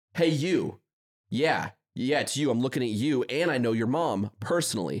Hey, you. Yeah, it's you. I'm looking at you, and I know your mom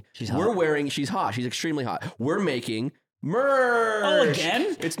personally. She's hot. She's hot. She's extremely hot. We're making merch. Oh,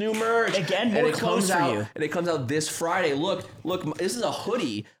 again? It's new merch. Again, more clothes for you. And it comes out this Friday. Look, this is a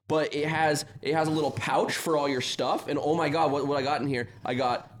hoodie, but it has a little pouch for all your stuff. And oh my God, what I got in here? I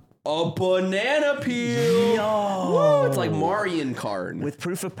got a banana peel. Yo. Woo, it's like Marion card. With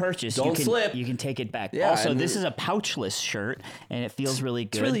proof of purchase, Don't slip. You can take it back. Yeah, also, this is a pouchless shirt, and it feels really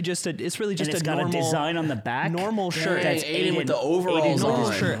good. It's really just and a normal got a design on the back. normal shirt. That's Aiden with the overalls Aiden's on.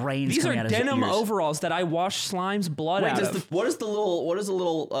 like his brains These are coming out of his denim ears. overalls that I wash Slime's blood out of. What is the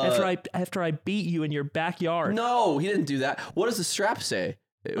little? After I beat you in your backyard. No, he didn't do that. What does the strap say?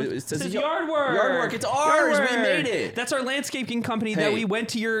 It says yard work. Yard work. It's ours. We made it. That's our landscaping company that we went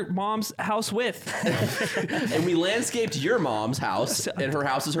to your mom's house with. And we landscaped your mom's house, and her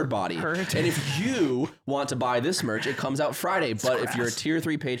house is her body. And if you want to buy this merch, it comes out Friday. But if you're a Tier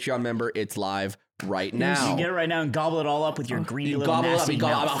 3 Patreon member, it's live right now. You can get it right now and gobble it all up with your greedy little nasty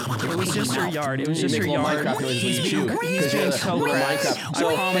mouth. It was just your yard. It was just your yard. Minecraft noise when you chew. He's being so gross. So,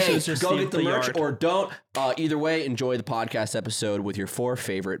 I promise it hey, was just go get the merch yard. or don't. Either way, enjoy the podcast episode with your 4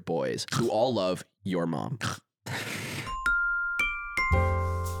 favorite boys who all love your mom.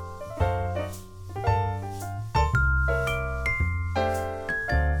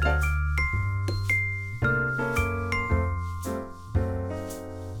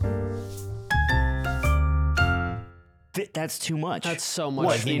 That's too much. That's so much.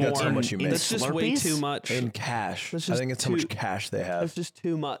 I think that's how much you make. That's just way too much. In cash. I That's just think it's how much cash they have. That's just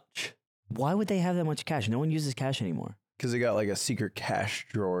too much. Why would they have that much cash? No one uses cash anymore. Because they got like a secret cash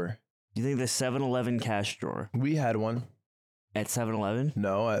drawer. You think the 7-Eleven cash drawer We had one. at 7-Eleven?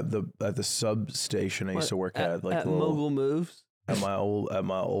 No, at the substation I used to work at, like at little, Mogul Moves. at my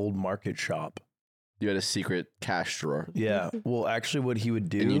old market shop. You had a secret cash drawer. Yeah. Well, actually, what he would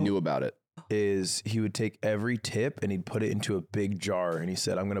do, And you knew about it. is he would take every tip and he'd put it into a big jar, and he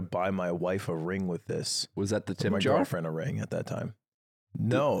said, "I'm gonna buy my wife a ring with this." Was that the Or tip my jar? girlfriend a ring at that time.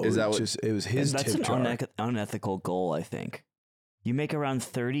 No, Is that what- it was his That's tip an jar. unethical goal, I think. You make around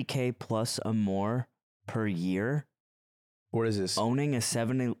 30K plus or more per year What is this? owning a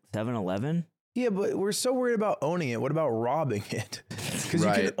 7-Eleven? Yeah, but we're so worried about owning it. What about robbing it? Because you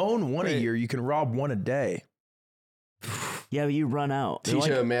Right. can own one a year, you can rob one a day. Yeah, but you run out. They're Teach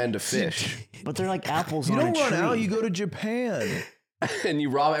like- a man to fish. but they're like apples You on don't a run tree. out, you go to Japan. And you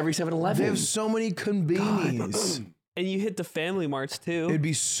rob every They 7-Eleven. have so many convenies. And you hit the Family Marts too. It'd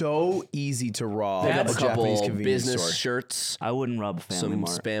be so easy to rob They have a a Japanese couple convenience business store. shirts, I wouldn't rob a Family some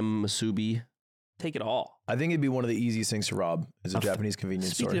Mart. spam masubi. Take it all. I think it'd be one of the easiest things to rob is a Japanese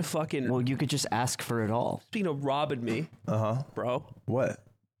convenience Speaking store. of fucking, Well, you could just ask for it all. speaking of robbing me, Uh-huh. bro. What?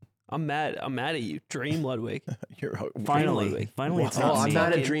 I'm mad at you, Dream Ludwig. You're Finally, Ludwig. it's Oh, not I'm me. mad at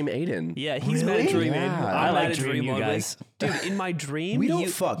Fucking- Dream Aiden. Yeah, he's mad at Really? Dream. Yeah. I'm I mad like at Dream, you Ludwig. guys. Dude, in my dream, We don't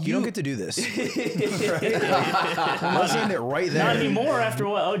fuck. You don't get to do this. I'm saying it right there. Not anymore after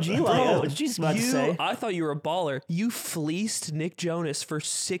what OG's about to say. I thought you were a baller. You fleeced Nick Jonas for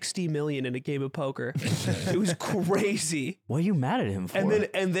 $60 million in a game of poker. It was crazy. What are you mad at him for?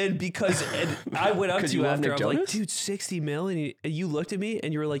 And then because I went up 'Cause to you you love after, Nick I'm like, Jonas? dude, $60 million. And you looked at me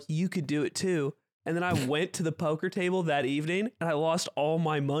and you were like, you could do it too. And then I went to the poker table that evening and I lost all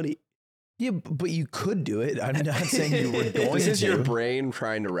my money. Yeah, but you could do it. I'm not saying you were going This is to. your brain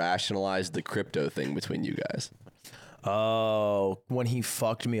trying to rationalize the crypto thing between you guys. Oh, when he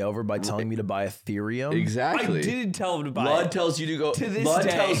fucked me over by telling me to buy Ethereum. Exactly. I didn't tell him to buy Lud it. tells you to go. To this Lud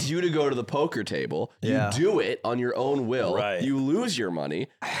day. tells you to go to the poker table. You Yeah. do it on your own will. Right. You lose your money,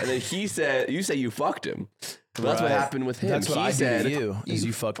 and then you say you fucked him. But that's what Right. happened with him. That's what he I did said to you, is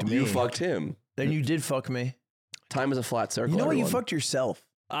you fucked me. You fucked him. Then you did fuck me. Time is a flat circle. You know what? You everyone. fucked yourself.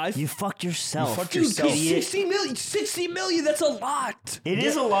 You fucked yourself. You fucked Dude, yourself. idiot. 60 million, that's a lot. It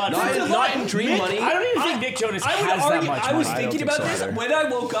is a lot. Not in Dream money. I don't even think Nick Jonas I would has that argue, much I was money. I don't thinking think about so this. either. When I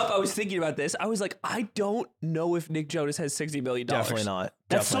woke up, I was thinking about this. I was like, I don't know if Nick Jonas has $60 million. Definitely not.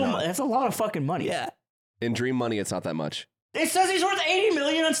 That's Definitely not. that's a lot of fucking money. Yeah. In Dream money, it's not that much. It says he's worth $80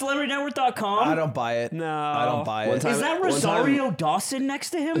 million on CelebrityNetwork.com. I don't buy it. No. I don't buy One it. time- Is that one time- Rosario Dawson next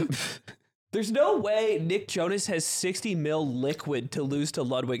to him? There's no way Nick Jonas has 60 mil liquid to lose to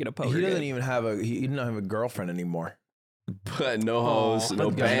Ludwig in a poker He doesn't game. even have he didn't have a girlfriend anymore, But no hoes, no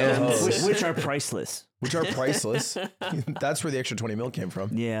but bands. no hoes. Which are priceless. which are priceless. That's where the extra 20 mil came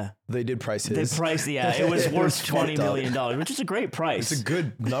from. Yeah. They did price The his. price, yeah, it was It worth was $20 fucked up. million, which is a great price It's a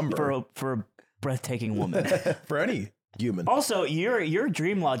good number for a breathtaking woman. for any human. Also, your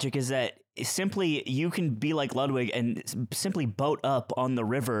dream logic is that simply you can be like Ludwig and simply boat up on the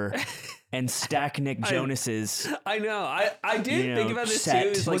river and stack Nick Jonas's. I know. I did think about this set. too.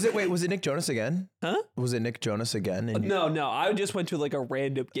 It's like, Was it Nick Jonas again? Huh? Was it Nick Jonas again? And no. I just went to like a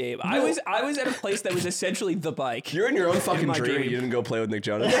random game. I was at a place that was essentially the bike. You're in your own fucking dream. You didn't go play with Nick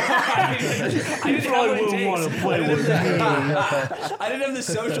Jonas. I didn't have what it takes. play with me. I didn't have the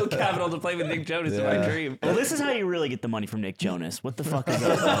social capital to play with Nick Jonas in my dream. Well, this is how you really get the money from Nick Jonas. What the fuck is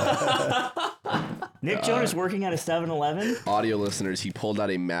that? Nick Jonas working at a 7-Eleven? Audio listeners, he pulled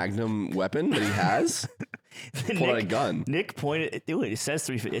out a magnum weapon that he has. Pulled out a gun. Nick pointed. It says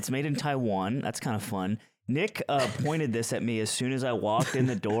 350. It's made in Taiwan. That's kind of fun. Nick pointed this at me as soon as I walked in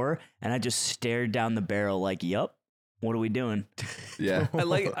the door, and I just stared down the barrel like, "Yup, what are we doing?" Yeah. I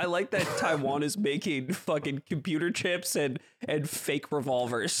like that Taiwan is making fucking computer chips and fake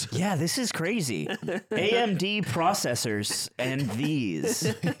revolvers. Yeah, this is crazy. AMD processors and these.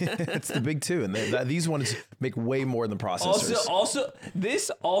 it's the big two, and these ones make way more than processors. Also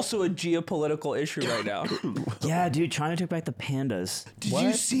a geopolitical issue right now. Yeah, dude, China took back the pandas. Did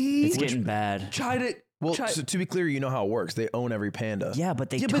you see? It's getting bad. China. Well, so to be clear, you know how it works. They own every panda. Yeah, but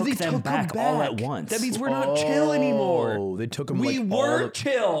they took them back all at once. That means we're not chill anymore. Oh, they took them. We were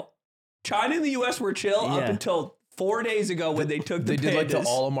chill. China and the U.S. were chill up until 4 days ago when they took the pandas. They did like the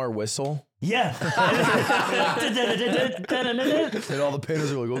Olimar whistle. Yeah. And all the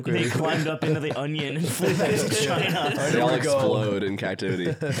pandas are like, okay. They climbed up into the onion and flew back to China. They all explode in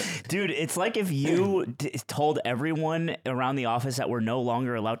captivity. Dude, it's like if you told everyone around the office that we're no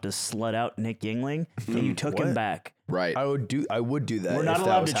longer allowed to slut out Nick Yingling and you took him back. Right. I would do that. We're not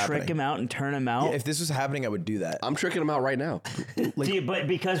allowed to trick him out and turn him out. Yeah, if this was happening, I would do that. I'm tricking him out right now. But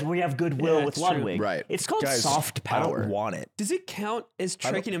because we have goodwill with Ludwig. Right. It's called Guys, soft power. I don't want it. Does it count as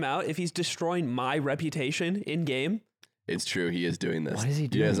tricking him out if he's destroying my reputation in game? It's true. He is doing this. What is he You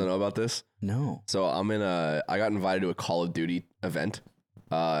doing? guys don't know about this? No. So I got invited to a Call of Duty event.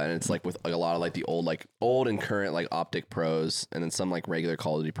 And it's like with like a lot of like the old and current like Optic pros and then some like regular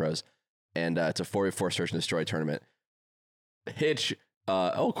Call of Duty pros. And it's a 4v4 search and destroy tournament. Hitch,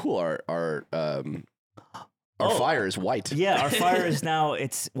 cool. Our fire is white. Yeah, our fire is now,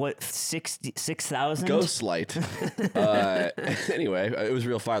 it's what, 6,000? Ghost light. Anyway, it was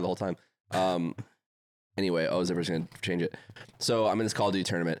real fire the whole time. Anyway, I was never going to change it. So I'm in this Call of Duty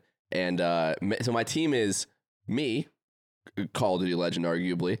tournament. And so my team is me, Call of Duty legend,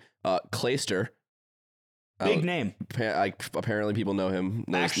 arguably. Clayster. Big name. Apparently people know him.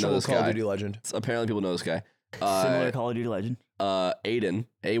 Know Actual this Call guy. of Duty legend. Apparently people know this guy. Similar Call of Duty legend. Aiden,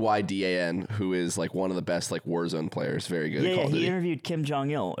 Aydan, who is like one of the best like Warzone players, very good at Call of Duty. He interviewed Kim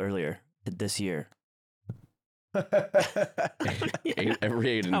Jong-il earlier this year. Every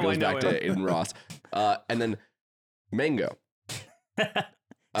Aiden goes back to Aiden Ross. And then Mango.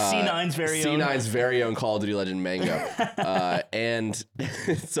 C9's very own Call of Duty legend Mango. And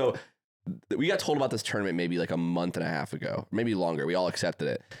so we got told about this tournament maybe like a month and a half ago, maybe longer. We all accepted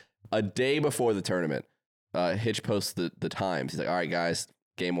it. A day before the tournament, Hitch posts the times. He's like, all right, guys,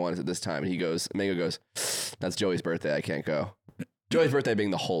 game one is at this time. And Mango goes, that's Joey's birthday. I can't go. Joey's birthday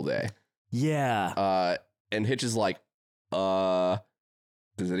being the whole day. Yeah. And Hitch is like, does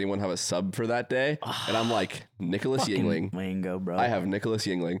anyone have a sub for that day? And I'm like, Nicholas Yingling. Mango, bro. I have Nicholas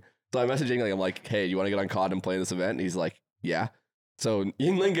Yingling. So I message Yingling. I'm like, hey, you want to get on COD and play in this event? And he's like, yeah. So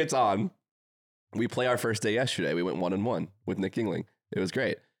Yingling gets on. We play our first day yesterday. We went 1-1 with Nick Yingling. It was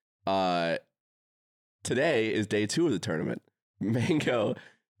great. Today is day 2 of the tournament. Mango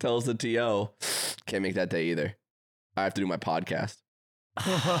tells the TO, can't make that day either. I have to do my podcast.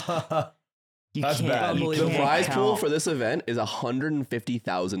 That's bad. The prize pool for this event is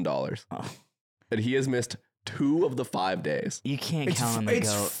 $150,000. And he has missed 2 of the 5 days. You can't count on the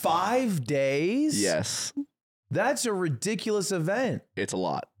It's goat. 5 days? Yes. That's a ridiculous event. It's a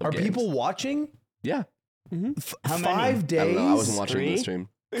lot. Are people watching? Yeah. How many? 5 days? I don't know. I wasn't watching the stream.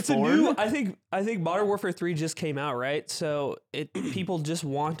 It's a new. I think Modern Warfare 3 just came out, right? So people just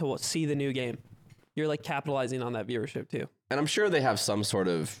want to see the new game. You're like capitalizing on that viewership too. And I'm sure they have some sort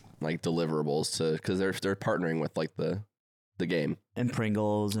of like deliverables because they're partnering with like the game. And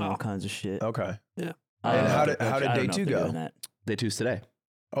Pringles and all kinds of shit. Okay. Yeah. And how did day 2 go? Day 2's today.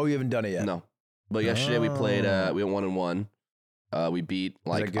 Oh, you haven't done it yet? No. But yesterday we played. We went 1-1. We beat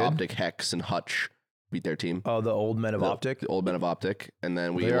like good? Hex and Hutch. Beat their team. Oh, the old men of Optic? The old men of Optic. And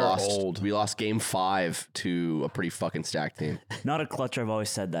then we They are lost. old. We lost game 5 to a pretty fucking stacked team. Not a clutch. I've always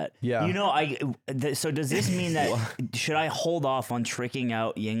said that. Yeah. You know, so does this mean that should I hold off on tricking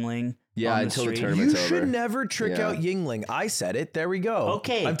out Yingling? Yeah, until the tournament's You over. should never trick Yeah. out Yingling. I said it. There we go.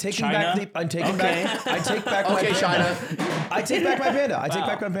 Okay, I'm taking China. back. I take back my Okay, panda. China. I take back my panda. I take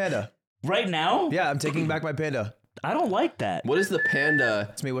back my panda. Right now? Yeah, I'm taking back my panda. I don't like that. What is the panda?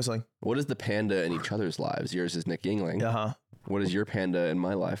 It's me whistling. What is the panda in each other's lives? Yours is Nick Yingling. Uh-huh. What is your panda in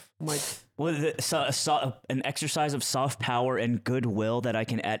my life? Well, an exercise of soft power and goodwill that I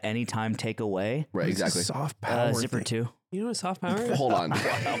can at any time take away. Right, exactly. Soft power. Zipper thing. 2. You know what soft power is? Hold on.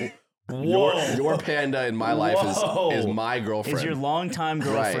 Your panda in my life is my girlfriend. Is your longtime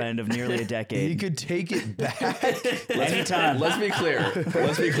girlfriend of nearly a He decade. could take it back. Anytime. Let's be clear.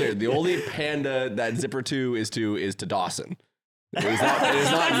 The only panda that Zipper 2 is to Dawson. It is not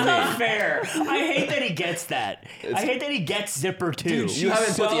That's me. not fair. I hate that he gets that. I hate that he gets Zipper 2. Dude, You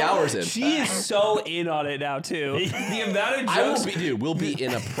haven't put the hours in. She is so in on it now too. The amount of jokes. We'll be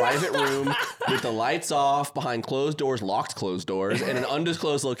in a private room with the lights off, behind closed doors, locked closed doors, in an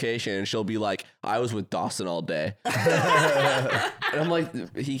undisclosed location, and she'll be like, I was with Dawson all day. And I'm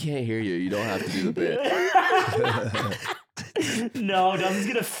like, he can't hear you. You don't have to do the bit. No, Dawson's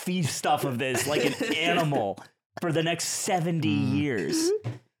going to feast off of this like an animal for the next 70 years.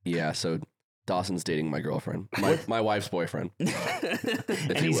 Yeah, so Dawson's dating my girlfriend, my wife's boyfriend.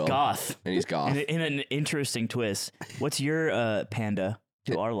 And he's goth. And he's goth. In an interesting twist. What's your panda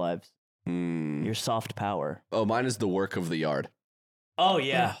to our lives? Your soft power. Oh, mine is the work of the yard. Oh,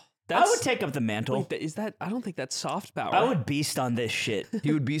 yeah. I would take up the mantle. Wait, is that? I don't think that's soft power. I would beast on this shit.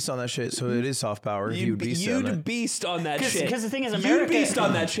 He would beast on that shit, so it is soft power. He would beast on You'd it. beast on that shit. Because the thing is, America... You'd beast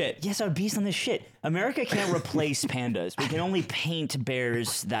on that shit. Yes, I would beast on this shit. America can't replace pandas. We can only paint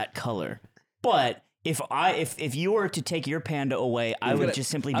bears that color. But if you were to take your panda away, I would just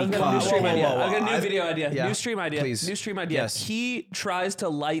simply I've become... got a new stream idea. whoa. I've got a new video idea. Yeah. New stream idea. Please. New stream idea. Yes. He tries to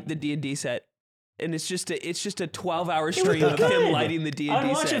light the D&D set. And it's just a 12-hour stream of him lighting the D&D set.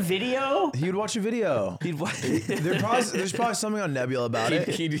 I'd watch a video. He would watch a video. There's probably something on Nebula about it.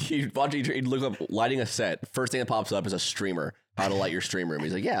 He'd look up lighting a set. First thing that pops up is a streamer. How to light your stream room.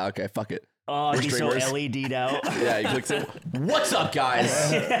 He's like, yeah, okay, fuck it. Oh, We're he's so streamers. LED'd out. Yeah, he clicks it. What's up,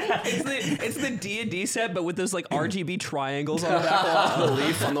 guys? It's the D&D set, but with those like RGB triangles on the back wall. The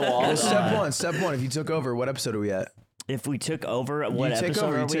leaf on the wall. Well, step one. If you took over, what episode are we at? If we took over, what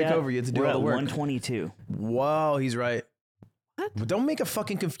episode are we take at? over, you have to do We're all the at work. 122. Whoa, he's right. What? But don't make a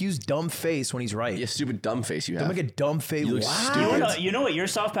fucking confused dumb face when he's right. You stupid dumb face you have. Don't make a dumb face. You look Wow. You know what your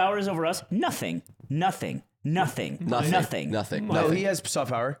soft power is over us? Nothing. Nothing. No, He has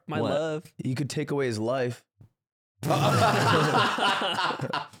soft power. My What? love. You could take away his life.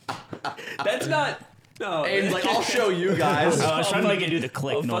 That's not... No. Aiden's like, I'll show you guys. I was trying to make it do the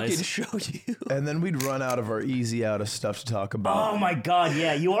click I'll noise. fucking show you. And then we'd run out of our easy out of stuff to talk about. Oh my god,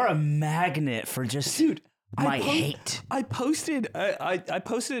 yeah, you are a magnet for just my hate. I posted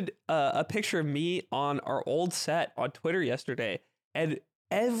a picture of me on our old set on Twitter yesterday, and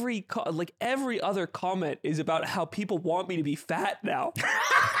every other comment is about how people want me to be fat now.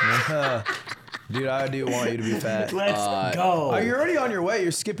 Dude, I do want you to be fat. Let's go. Oh, you're already on your way.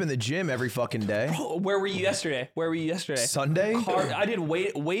 You're skipping the gym every fucking day. Where were you yesterday? Sunday? I did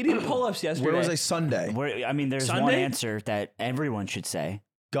weighted pull-ups yesterday. Where was I Sunday? There's one Sunday? answer that everyone should say.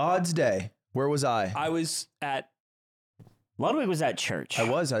 God's day. Where was I? I was at... Ludwig was at church. I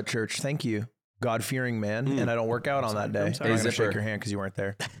was at church. Thank you. God-fearing man. And I don't work out on that day. I'm sorry. not going to Zipper. shake your hand because you weren't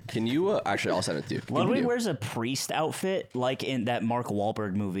there. Can you, actually, I'll send it to you. Ludwig wears a priest outfit like in that Mark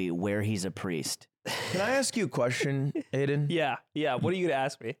Wahlberg movie where he's a priest. Can I ask you a question, Aiden? Yeah. What are you going to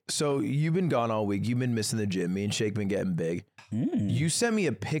ask me? So you've been gone all week. You've been missing the gym. Me and Shake been getting big. You sent me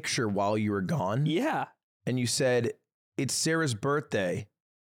a picture while you were gone. Yeah. And you said, it's Sarah's birthday.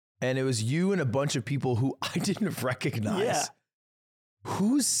 And it was you and a bunch of people who I didn't recognize. Yeah.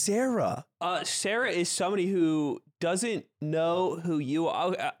 Who's Sarah? Sarah is somebody who doesn't know who you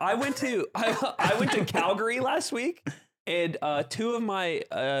are. I went to Calgary last week, and two of my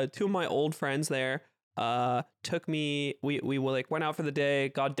old friends there took me. We went out for the day,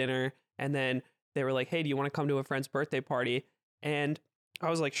 got dinner, and then they were like, "Hey, do you want to come to a friend's birthday party?" And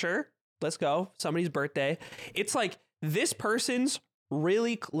I was like, "Sure, let's go." Somebody's birthday. It's like this person's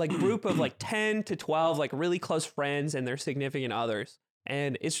really like group of like 10 to 12 like really close friends and their significant others.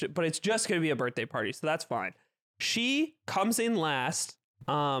 And it's just going to be a birthday party. So that's fine. She comes in last,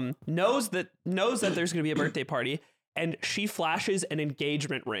 knows that there's going to be a birthday party, and she flashes an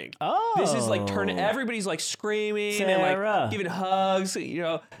engagement ring. Oh. This is like everybody's like screaming Sarah. and like giving hugs.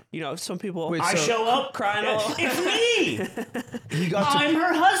 You know, some people Wait, I so- show up crying a little. It's me. I'm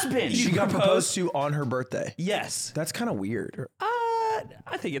her husband. She got proposed to on her birthday. Yes. That's kind of weird.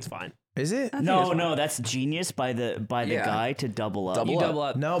 I think it's fine. Is it? No, that's genius by the Yeah. guy to double up. You double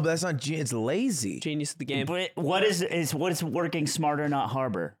up. No, but that's not genius. It's lazy. Genius of the game. But what is working smarter, not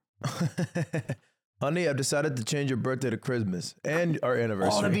harder? Honey, I've decided to change your birthday to Christmas and our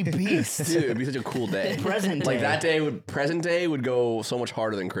anniversary. Oh, that'd be beast. Dude, it'd be such a cool day. Present Like day. present day would go so much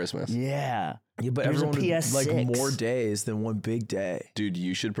harder than Christmas. Yeah. Yeah, but Here's a everyone would like PS6. more days than one big day. Dude,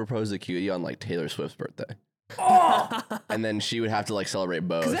 you should propose to Cutie on like Taylor Swift's birthday. And then she would have to like celebrate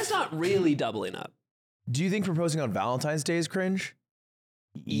both. Because that's not really doubling up. Do you think proposing on Valentine's Day is cringe?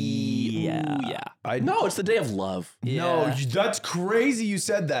 Yeah. Ooh, yeah. No, it's the day of love. No, Yeah. that's crazy you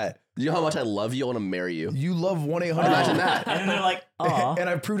said that. You know how much I love you? I want to marry you. You love 1-800. Imagine that. And then they're like, aw. And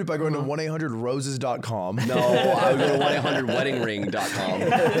I proved it by going to 1-800-roses.com. No, I would go to 1-800-weddingring.com.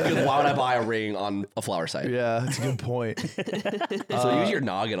 Because why would I buy a ring on a flower site? Yeah, that's a good point. So use your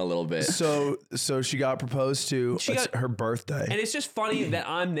noggin a little bit. So she got proposed to. It's her birthday. And it's just funny that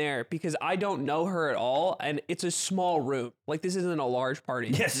I'm there because I don't know her at all, and it's a small room. Like this isn't a large party.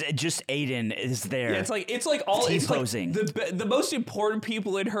 Yes, just Aiden is there. Yeah, it's like all it's like T-posing. the most important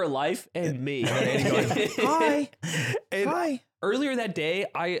people in her life and me. Hi. And Hi. earlier that day,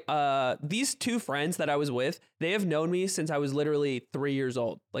 these two friends that I was with, they have known me since I was literally 3 years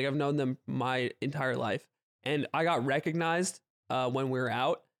old. Like I've known them my entire life, and I got recognized when we were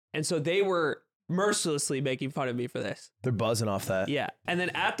out, and so they were mercilessly making fun of me for this. They're buzzing off that. Yeah, and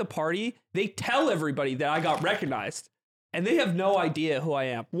then at the party, they tell everybody that I got recognized. And they have no idea who I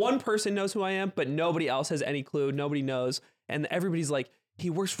am. One person knows who I am, but nobody else has any clue. Nobody knows. And everybody's like, he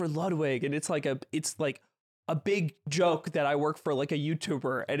works for Ludwig. And it's like a big joke that I work for like a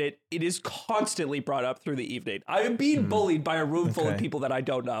YouTuber. And it is constantly brought up through the evening. I am being bullied by a room full of people that I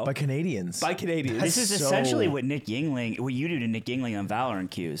don't know. By Canadians. By Canadians. This is so- essentially what you do to Nick Yingling on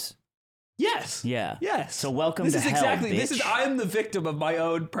Valorant queues. Yes. Yeah. Yes. So welcome this to is hell, exactly. bitch. This is. I am the victim of my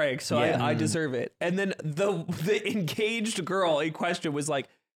own prank, so Yeah. I deserve it. And then the engaged girl in question was like,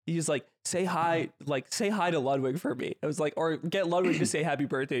 he's like, say hi to Ludwig for me. I was like, or get Ludwig to say happy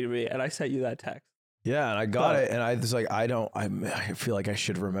birthday to me, and I sent you that text. Yeah, and I got it, and I was like, I feel like I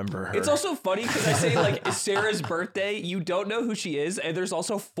should remember her. It's also funny because I say like it's Sarah's birthday, you don't know who she is, and there's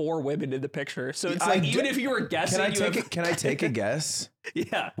also 4 women in the picture. So it's like even if you were guessing, Can I take a guess?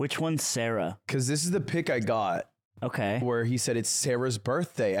 Yeah. Which one's Sarah? Because this is the pic I got Okay. where he said it's Sarah's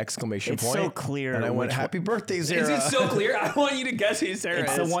birthday! It's point. so clear. And I went, which happy birthday, Sarah. Is it so clear? I want you to guess who Sarah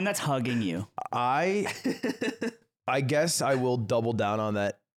It's is. the one that's hugging you. I guess I will double down on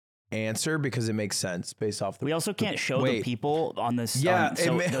that answer because it makes sense based off the. We also can't show the Wait. people on this. Yeah,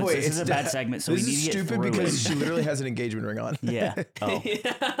 so this this is a bad segment, so this we need is to get stupid through because it. she literally has an engagement ring on. Yeah. Oh.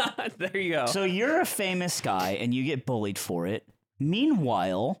 Yeah, there you go. So you're a famous guy and you get bullied for it.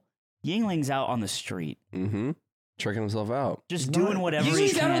 Meanwhile, Yingling's out on the street, Mm-hmm. Tricking himself out. just doing whatever he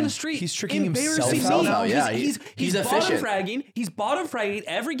He's can. out on the street. He's tricking embarrassing himself me. out. Yeah, he's efficient. bottom fragging. He's bottom fragging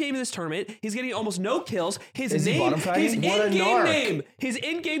every game in this tournament. He's getting almost no kills. His Is he name, bottom fragging? his What a in-game narc. name, his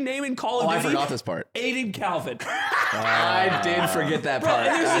in-game name in Call of Oh, I Duty. forgot this part. Aiden Calvin. I did forget that Bro, part.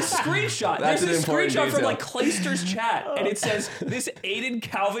 and there's a screenshot. That's There's an a important screenshot from detail. like Clayster's chat, and it says this Aiden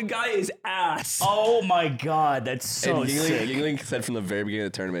Calvin guy is ass. Oh my god, that's so And sick. Yingling said from the very beginning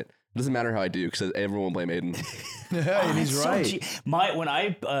of the tournament, it doesn't matter how I do because everyone will blame Aiden. And he's So right. when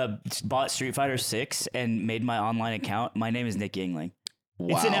I bought Street Fighter 6 and made my online account, my name is Nick Yingling.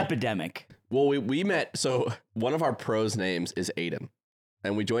 It's an Wow. epidemic. Well, we met. So one of our pros' names is Aiden,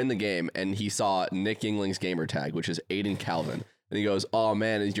 and we joined the game, and he saw Nick Yingling's gamer tag, which is Aiden Calvin, and he goes, "Oh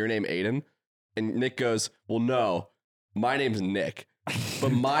man, is your name Aiden?" And Nick goes, "Well, no, my name's Nick,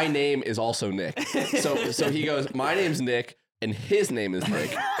 but my name is also Nick." So he goes, "My name's Nick, and his name is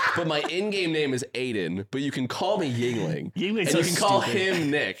Nick, but my in-game name is Aiden, but you can call me Yingling, Yingling's and so you can call stupid. him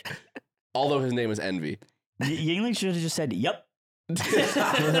Nick, although his name is Envy." Yingling should have just said, "Yep." Do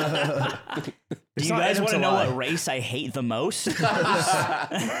It's you not guys in him want to to know lie. what race I hate the most?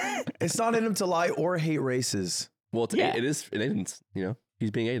 It's not in him to lie or hate races. Well, Yeah. it is Aiden's. You know,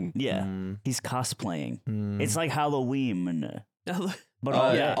 he's being Aiden. Yeah, Mm. he's cosplaying. It's like Halloween.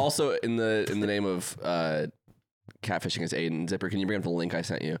 But yeah, Also, in the name of catfishing is Aiden. Zipper, can you bring up the link I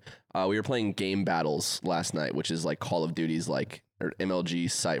sent you? We were playing game battles last night, which is like Call of Duty's like or MLG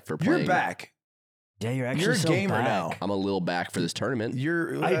site for playing. You're back. yeah, you're actually You're a so gamer back. now. I'm a little back for this tournament.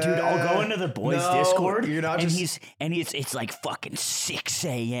 You're. Dude, I'll go into the boys' no, Discord. You're not and just. it's like fucking 6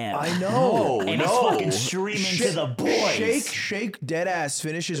 a.m. I know. and no. he's fucking streaming to the boys. Shake dead ass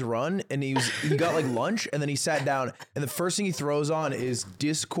finish his run, and he got like lunch, and then he sat down, and the first thing he throws on is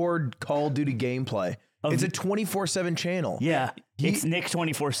Discord Call of Duty gameplay. It's a 24/7 channel. Yeah, it's Nick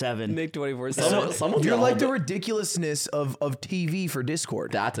 24/7. Nick 24/7. Someone's You're gonna like hold the it. ridiculousness of TV for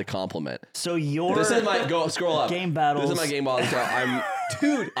Discord. That's a compliment. So your This is my scroll up. game battles. This is my game battles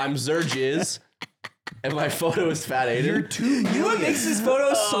account. I'm Zergiz. And my photo is Fat Aiden. You're 2 You know what million. makes this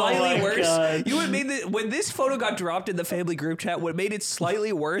photo slightly my worse? God. You know what made when this photo got dropped in the family group chat, what made it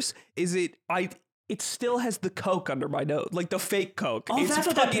slightly worse is it still has the Coke under my nose, like the fake Coke. Oh, it's that's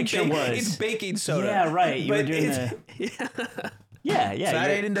what that fucking picture was. It's baking soda. Yeah, right. You were But doing Yeah. Fat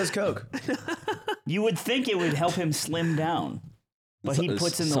you're- Aiden does coke. You would think it would help him slim down, but he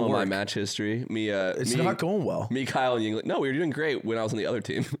puts in the some of my work. match history. It's not going well. Me, Kyle, and Yingling. No, we were doing great when I was on the other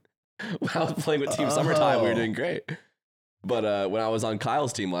team. When I was playing with Team Summertime, we were doing great. But when I was on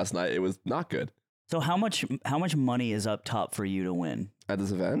Kyle's team last night, it was not good So how much money is up top for you to win? at this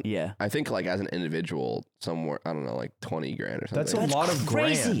event. Yeah. I think like as an individual, somewhere I don't know, like 20 grand or something. That's a lot of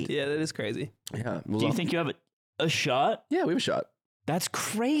crazy. grand. Yeah, that is crazy. Yeah. Do you think you have a shot? Yeah, we have a shot. That's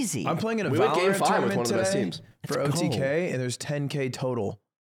crazy. I'm playing in a We went game Valorant 5 with tournament one of the best today teams. for Let's go. OTK, and there's 10K total.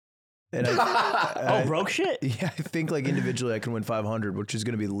 And Oh, broke shit? Yeah, I think like individually I can win 500, which is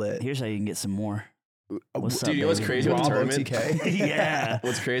going to be lit. Here's how you can get some more. What's Dude, up, you know what's baby? crazy about the Rob tournament? OTK. Yeah.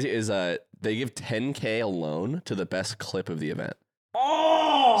 What's crazy is they give 10K alone to the best clip of the event.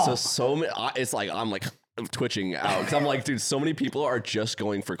 Oh! So many, it's like I'm like twitching out because I'm like, dude, so many people are just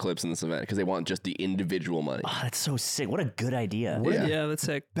going for clips in this event because they want just the individual money. Oh, that's so sick. What a good idea. Yeah. Yeah, that's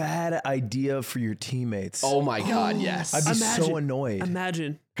sick. Bad idea for your teammates. Oh my god, yes. I'd be Imagine- so annoyed.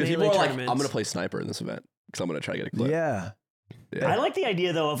 Imagine Because people melee are like, tournaments. I'm gonna play sniper in this event because I'm gonna try to get a clip. Yeah. I like the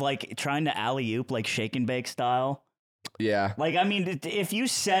idea though of like trying to alley-oop like shake and bake style. Yeah. Like, I mean, if you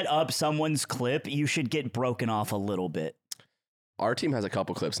set up someone's clip, you should get broken off a little bit. Our team has a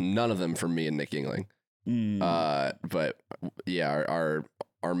couple clips, none of them from me and Nick Yingling. But yeah,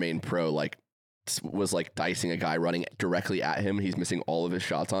 our main pro like was like dicing a guy running directly at him. He's missing all of his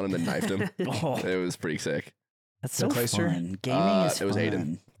shots on him, then knifed him. Oh, It was pretty sick. that's so Clayster? fun. Gaming is it was fun.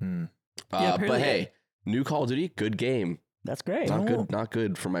 Aiden. Hmm. Yeah, But apparently- hey, new Call of Duty, good game. That's great. Not good. Don't- Not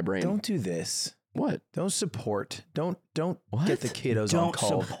good for my brain. Don't do this. What? Don't support. Don't What? get the kiddos on Don't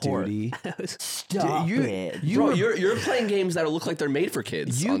Call support. of Duty. Stop you- it. you Bro, were- you're playing games that look like they're made for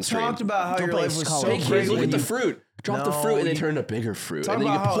kids You on stream. talked about how Don't your play life was Call so of Hey Duty. kids, great look when at the you fruit. Drop the No, fruit and they you- turn into bigger fruit. talk And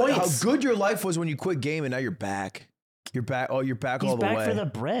then you about get how points. good your life was when you quit gaming. Now you're back. You're back. Oh, you're back He's all the back way. for the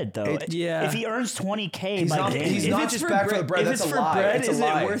bread, though. Yeah. If he earns 20K He's by not- game, he's If not it's just for back for the bread. If That's it's a for lie. bread, It's a is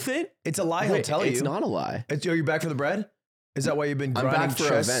lie. it worth it? It's a lie. He'll Wait, tell you. it's not a lie. You're back for the bread. Is that why you've been I'm grinding back for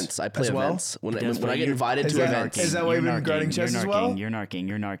chess events. I play as well? events. When Yes, I but get you're- invited is to that- events. is that why you've been grinding chess as well? You're narking.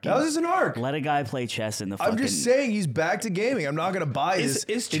 You're narking. That was just an arc. Let a guy play chess in the fucking. I'm just saying he's back to gaming. I'm not gonna buy Is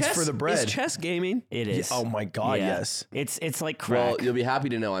this. chess It's for the bread. Is chess gaming? It Yeah, is. oh my god, Yeah. yes. It's like Well, crack. you'll be happy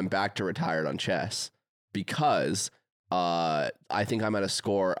to know I'm back to retired on chess because I think I'm at a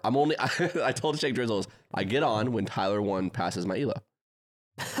score. I'm only. I told Shake Drizzles I get on when Tyler 1 passes my elo,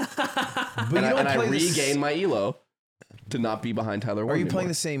 But you and don't I play this- regain my elo to not be behind Tyler 1. Are you anymore. playing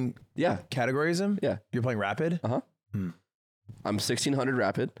the same Yeah, category as him? Yeah. You're playing rapid? I'm 1600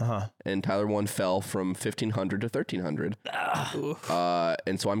 rapid, Uh-huh. and Tyler 1 fell from 1500 to 1300, Oof.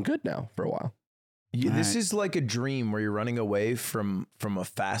 and so I'm good now for a while. This Alright. is like a dream where you're running away from a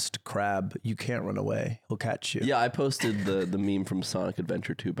fast crab. You can't run away. He'll catch you. Yeah, I posted the meme from Sonic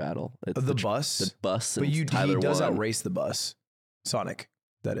Adventure 2 Battle. It's The bus. The bus. But and he Tyler does 1. outrace the bus. Sonic,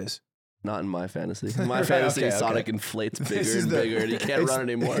 that is. Not in my fantasy. In my Right, fantasy, okay, Sonic okay. inflates This bigger is and the- bigger, and he can't it's- run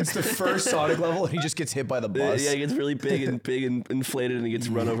anymore. It's the first Sonic level, and he just gets hit by the bus. Yeah, he gets really big and inflated, and he gets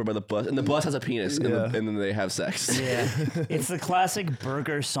run over by the bus. And the bus has a penis, Yeah. and then they have sex. Yeah, it's the classic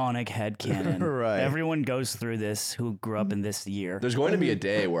Burger Sonic headcanon. Right. Everyone goes through this who grew up in this year. There's going to be a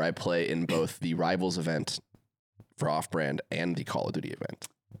day where I play in both the Rivals event for Off-Brand and the Call of Duty event.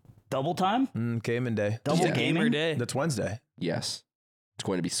 Double time? Gaming day. Double Yeah. gaming? Gamer day. That's Wednesday. Yes. It's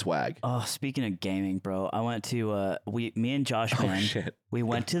going to be swag. Oh, speaking of gaming, bro, I went to me and Josh Oh, man, shit. we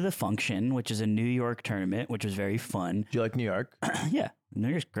went to the Function, which is a New York tournament, which was very fun. Do you like New York? Yeah, New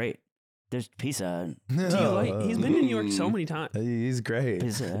York's great. There's pizza. Do you like? He's been to New York so many times. He's great.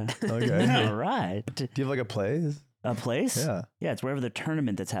 Pizza. Okay. All right. Do you have like a place? A place? Yeah. Yeah, it's wherever the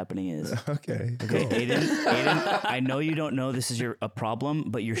tournament that's happening is. Okay. Okay, cool. Aiden, I know you don't know this is a problem,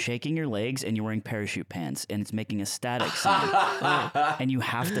 but you're shaking your legs and you're wearing parachute pants, and it's making a static sound, and you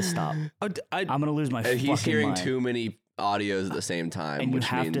have to stop. I'm gonna lose my And fucking he's hearing mind. too many audios at the same time, And you which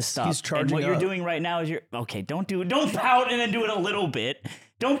have means to stop. he's And charging what you're up. doing right now is don't pout and then do it a little bit.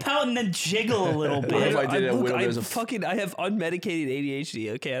 Don't pout and then jiggle a little What if bit. I did it when there's a I have unmedicated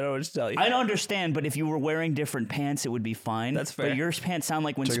ADHD. Okay, I don't know what to tell you. I don't understand, but if you were wearing different pants, it would be fine. That's fair. But your pants sound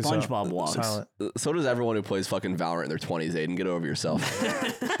like when Check this out. SpongeBob walks. Silent. So does everyone who plays fucking Valorant in their 20s, Aiden. Get over yourself.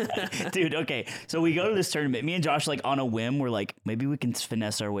 Dude, okay. So we go to this tournament. Me and Josh, like on a whim, we're like, maybe we can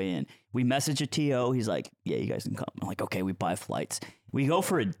finesse our way in. We message a TO. He's like, yeah, you guys can come. I'm like, okay, we buy flights. We go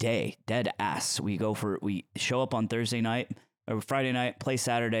for a day, dead ass. We show up on Thursday night or Friday night, play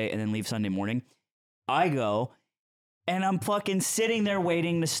Saturday, and then leave Sunday morning. I go, and I'm fucking sitting there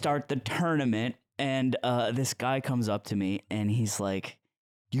waiting to start the tournament, and this guy comes up to me, and he's like,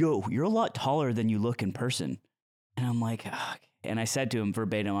 yo, you're a lot taller than you look in person. And I'm like, ugh. And I said to him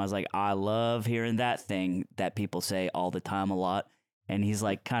verbatim, I was like, I love hearing that thing that people say all the time a lot. And he's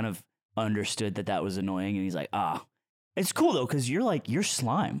like, kind of understood that was annoying. And he's like, it's cool though, because you're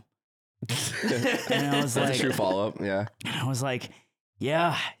slime. And I was That's like, a true follow-up, yeah. And I was like,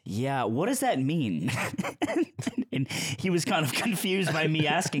 yeah, what does that mean? And he was kind of confused by me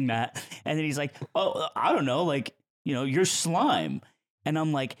asking that. And then he's like, oh, I don't know, like, you're slime. And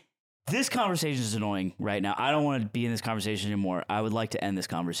I'm like, this conversation is annoying right now. I don't want to be in this conversation anymore. I would like to end this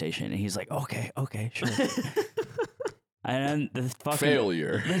conversation. And he's like, okay, sure. And then the fucking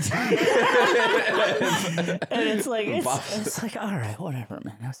failure. And it's like, all right, whatever,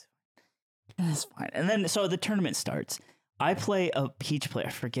 man. That's fine. And then, so the tournament starts. I play a Peach player.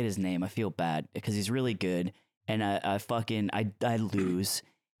 I forget his name. I feel bad because he's really good. And I lose.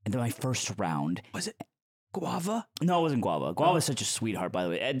 And then my first round. Was it Guava? No, it wasn't Guava. Guava is such a sweetheart, by the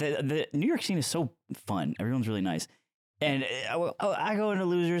way. The New York scene is so fun. Everyone's really nice. And I go into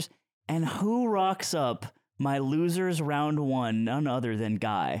losers, and who rocks up my losers round one? None other than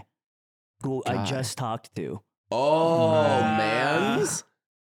Guy, who I just talked to. Oh, man.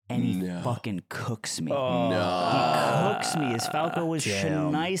 And he fucking cooks me. No. He cooks me. His Falco was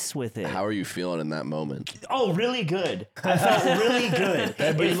nice with it. How are you feeling in that moment? Oh, really good. I felt really good.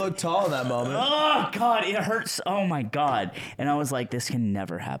 But you looked tall in that moment. Oh, God, it hurts. Oh, my God. And I was like, this can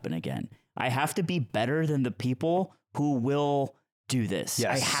never happen again. I have to be better than the people who will do this.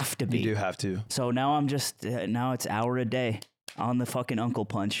 Yes, I have to be. You do have to. So now I'm just, now it's hour a day on the fucking Uncle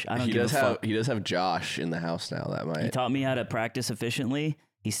Punch. I don't give a fuck. He does have Josh in the house now. That might. He taught me how to practice efficiently.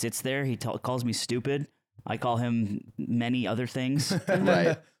 He sits there. He calls me stupid. I call him many other things.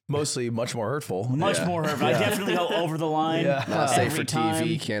 Right. Mostly much more hurtful. Much more hurtful. I definitely go over the line. Not safe for time.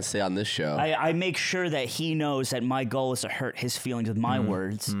 TV. Can't say on this show. I make sure that he knows that my goal is to hurt his feelings with my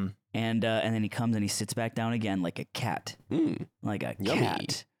words. And then he comes and he sits back down again like a cat. Like a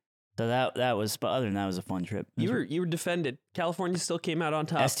cat. So that was, but other than that, it was a fun trip. You were defended. California still came out on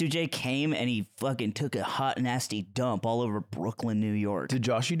top. S2J came and he fucking took a hot, nasty dump all over Brooklyn, New York. Did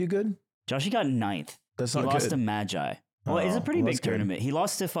Joshy do good? Joshy got 9th. That's he not lost good. to Magi. Well, it's a pretty well, big that's good. tournament. He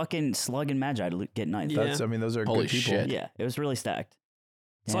lost to fucking Slug and Magi to get 9th. Yeah. That's, I mean, those are Holy good people. shit. Yeah, it was really stacked.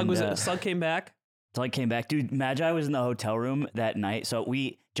 Slug came back. Slug came back. Dude, Magi was in the hotel room that night. So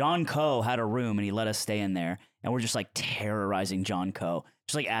John Coe had a room and he let us stay in there. And we're just like terrorizing John Coe.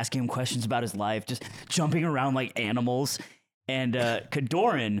 Just like asking him questions about his life, just jumping around like animals. And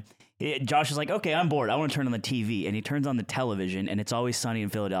Kadoran, Josh is like, okay, I'm bored. I want to turn on the TV. And he turns on the television and it's Always Sunny in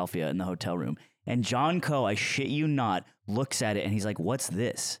Philadelphia in the hotel room. And John Coe, I shit you not, looks at it and he's like, what's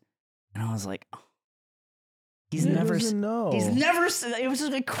this? And I was like, oh. He's never, it was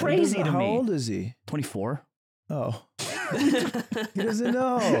just like crazy to me. How old is he? 24. Oh. He doesn't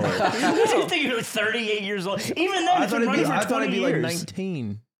know. I think he was 38 years old. Even then, I thought he'd be like years.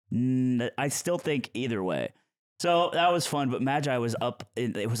 19. I still think either way. So that was fun, but Magi was up.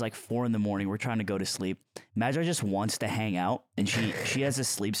 It was like 4 a.m. We're trying to go to sleep. Magi just wants to hang out, and she has a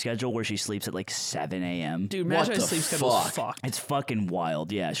sleep schedule where she sleets at like 7 a.m. Dude, What Magi's the sleep schedule is fuck? fucked. It's fucking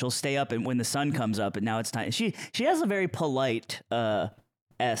wild. Yeah, she'll stay up, and when the sun comes up, and now it's time. She has a very polite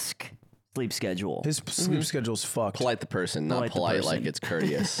esque sleep schedule. His sleep schedule's fucked. Polite the person, not Polite the polite person. like it's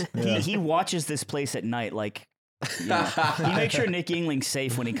courteous. He watches this place at night, like. Yeah. He makes sure Nick Yingling's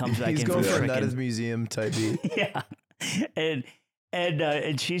safe when he comes back He's in going from for a tricking. Nutted Museum type beat. Yeah.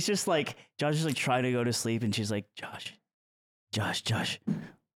 And she's just like, Josh is like trying to go to sleep, and she's like, Josh,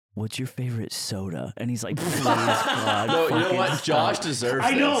 what's your favorite soda? And he's like, please, God, No, you know fucking what? stop. Josh deserves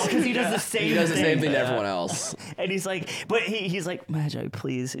I know, this. because he does the same thing. He does the same thing to everyone else. And he's like, but he's like, Magi,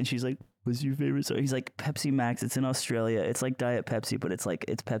 please. And she's like, what's your favorite soda? He's like, Pepsi Max. It's in Australia. It's like Diet Pepsi, but it's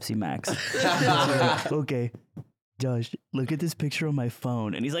Pepsi Max. Okay. Josh, look at this picture on my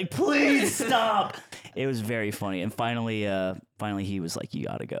phone. And he's like, please stop. It was very funny. And finally he was like, you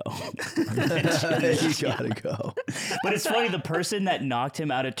gotta go. You gotta go. But it's funny, the person that knocked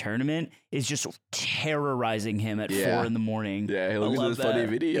him out of tournament is just terrorizing him at 4 a.m. Yeah, hey, look at love this funny that.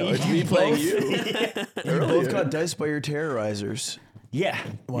 video. It's me playing you. You both got diced by your terrorizers. Yeah.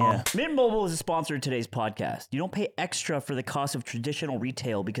 Wow. Yeah. Mint Mobile is a sponsor of today's podcast. You don't pay extra for the cost of traditional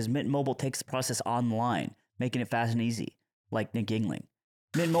retail because Mint Mobile takes the process online, making it fast and easy, like Nick Yingling.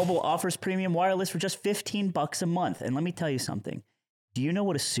 Mint Mobile offers premium wireless for just $15 a month. And let me tell you something. Do you know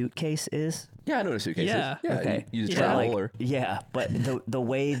what a suitcase is? Yeah, I know what a suitcase Yeah. is. Yeah, Okay. you use Yeah, travel like- or... Yeah, but the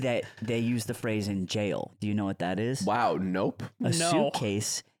way that they use the phrase in jail, do you know what that is? Wow, nope. A No.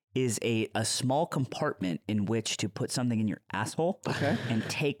 suitcase is a small compartment in which to put something in your asshole and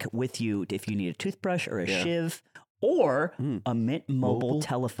take with you if you need a toothbrush or a shiv or a Mint Mobile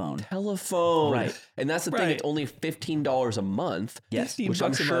telephone. Telephone. Right. And that's the thing, Right. it's only $15 a month. Yes. Which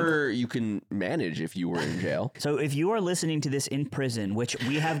I'm $15 a month. sure you can manage if you were in jail. So if you are listening to this in prison, which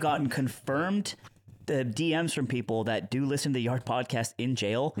we have gotten confirmed the DMs from people that do listen to the Yard podcast in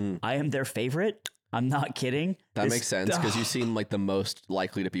jail, I am their favorite. I'm not kidding. That This- makes sense because you seem like the most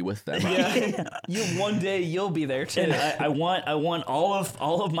likely to be with them. One day you'll be there too. And I want all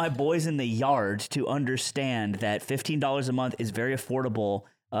of my boys in the yard to understand that $15 a month is very affordable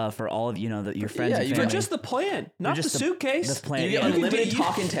for all of your friends. Yeah, and you family. For just the plan, not the just the- suitcase. the plan, You get yeah. unlimited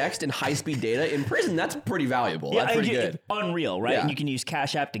talk and text and high-speed data in prison. That's pretty valuable. That's pretty good. Unreal, right? Yeah. And you can use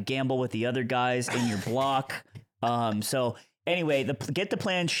Cash App to gamble with the other guys in your block. So anyway, get the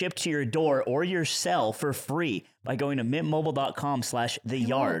plan shipped to your door or your cell for free by going to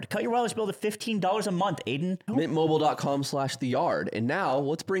mintmobile.com/theyard. Cut your wireless bill to $15 a month, Aiden. Mintmobile.com/theyard. And now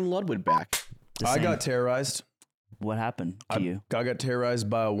let's bring Ludwig back. I got terrorized. What happened to you? I got terrorized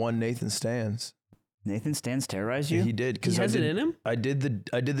by one Nathan Stans. Nathan Stans terrorized you? He did because He has it in him? I did the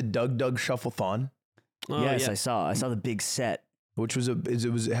DougDoug Shuffle-thon, Oh, Yes, yeah. I saw the big set. which was it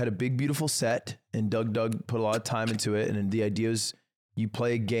had a big beautiful set, and DougDoug put a lot of time into it. And the idea is you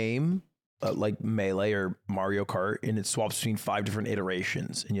play a game like Melee or Mario Kart, and it swaps between 5 different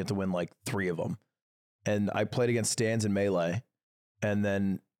iterations, and you have to win like 3 of them. And I played against Stans in Melee,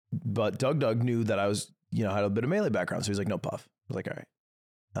 but DougDoug knew that I was had a bit of Melee background, so he's like, no puff. I was like, all right.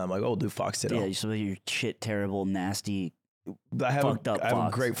 I'm like, oh, we'll do Fox Ditto. Yeah, you saw your shit, terrible, nasty. I have fucked up I have a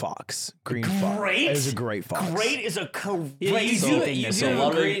fox. great fox, green fox. Great? It was a great fox. Great is a crazy Yeah, you thing to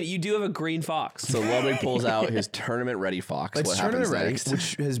say. you do have a green fox. So Ludwig pulls out his tournament-ready fox. It's What happens tournament ready, next?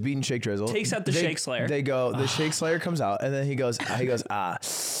 which has beaten Shake Drizzle. Takes out the Shake Slayer. They go, the Shake Slayer comes out, and then he goes,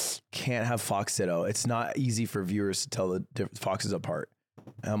 can't have Fox Ditto. It's not easy for viewers to tell the foxes apart.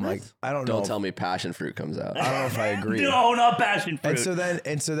 And I'm like, I don't know. Don't tell me passion fruit comes out. I don't know if I agree. No, not passion fruit.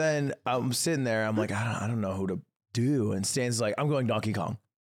 And so then I'm sitting there. I'm like, I don't know who to do. And Stan's like, I'm going Donkey Kong.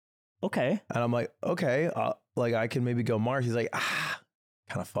 Okay. And I'm like, okay, like I can maybe go Marth. He's like,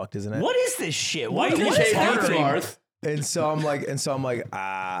 kind of fucked, isn't it? What is this shit? Why What what is is happening? happening? And so I'm like,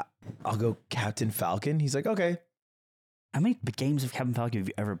 I'll go Captain Falcon. He's like, okay. How many games of Captain Falcon have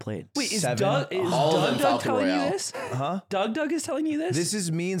you ever played? Wait, is 7. All of them DougDoug Falcon telling Royale. you this? Huh? DougDoug is telling you this? This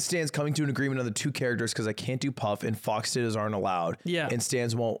is me and Stans coming to an agreement on the 2 characters because I can't do Puff and Fox Dittos aren't allowed. Yeah. And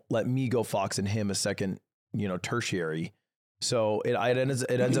Stans won't let me go Fox and him a second, tertiary. So it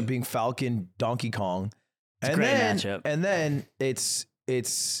ends up being Falcon Donkey Kong. a great matchup. And then it's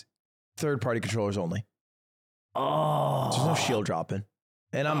third party controllers only. Oh. There's no shield dropping.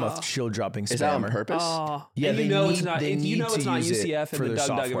 And I'm a shield dropping spammer. Is that on purpose? Oh, Yeah, and they you know it's need- not. they You know need it's to not use it UCF for in the their DougDoug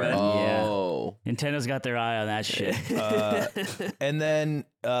software. event. Oh. Nintendo's got their eye on that shit. And then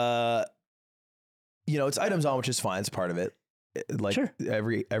it's items on, which is fine. It's part of it. Like Sure.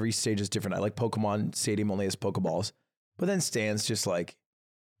 every stage is different. I like Pokemon Stadium only has Pokeballs, but then Stan's just like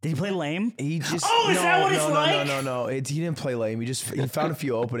Did you play lame? he just. Oh, is that what it's like? No. He didn't play lame. He found a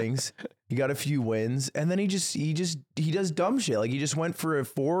few openings. He got a few wins, and then he does dumb shit. Like he just went for a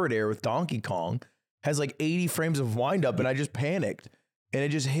forward air with Donkey Kong, has like 80 frames of wind up, and I just panicked, and it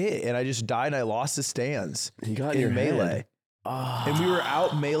just hit, and I just died, and I lost the Stans He got in your in Melee. head. Oh. And we were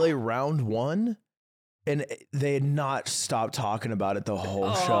out Melee round 1, and they had not stopped talking about it the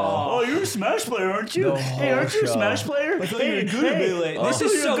whole show. Oh, you're a Smash player, aren't you? The Hey, aren't you a whole Smash show. player? I thought you were good at Melee. Oh. This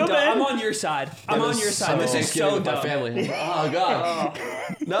is so Good dumb. man. I'm on your side. I'm on your side. This is Thanksgiving so with my dumb. family. Oh God.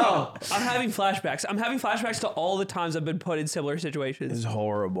 No. I'm having flashbacks. I'm having flashbacks to all the times I've been put in similar situations. It's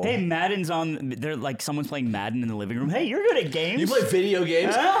horrible. Hey, Madden's on. They're like someone's playing Madden in the living room. Hey, you're good at games. You play video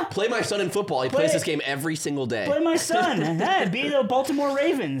games? Huh? Play my son in football. He plays this game every single day. Play my son. Hey, beat the Baltimore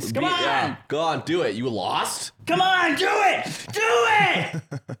Ravens. Come on. Yeah. Go on, do it. You lost? Come on, do it. Do it.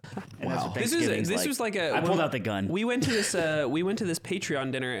 Wow. This was like a. I pulled out the gun. We went to this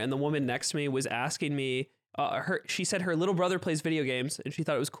Patreon dinner, and the woman next to me was asking me. She said her little brother plays video games, and she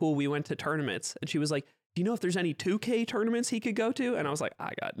thought it was cool. We went to tournaments, and she was like, "Do you know if there's any 2K tournaments he could go to?" And I was like,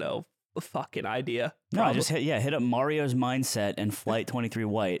 "I got no fucking idea." No, just hit up Mario's Mindset and Flight 23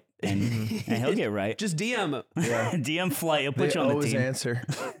 White, and he'll get right. Just DM him. DM Flight. He'll put They you on the always team. answer.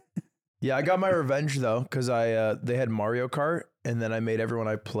 Yeah, I got my revenge though, because they had Mario Kart, and then I made everyone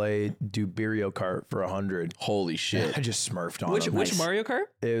I played do Mario Kart for 100. Holy shit. I just smurfed on Which them. Mario Kart?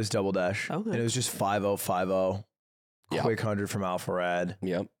 It was Double Dash. Okay. And it was just 5-0, 5-0. Yep. Quick 100 from Alpharad.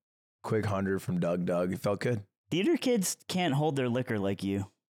 Yep. Quick 100 from DougDoug. It felt good. Theater kids can't hold their liquor like you.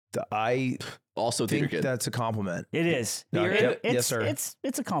 I Also, theater think kid. that's a compliment. It is. No, yep, It's, yes, sir.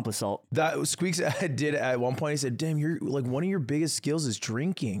 It's a compliment salt. That Squeaks did at one point. He said, "Damn, you're like one of your biggest skills is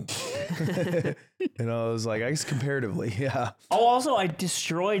drinking." And I was like, "I guess comparatively, yeah." Oh, also, I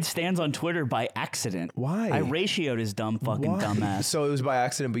destroyed Stans on Twitter by accident. Why? I ratioed his dumb fucking Why? dumbass. So it was by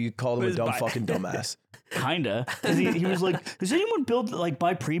accident, but you called him It a was dumb by- fucking dumbass. Kinda. 'Cause he was like, does anyone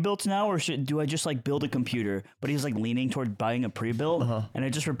buy pre-builts now, or do I just like build a computer? But he was like leaning toward buying a pre-built. And I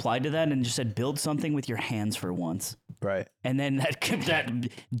just replied to that and just said, build something with your hands for once. Right. And then that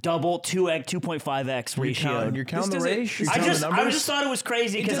double 2x, 2.5x ratio. You're counting the doesn't- ratio. I just thought it was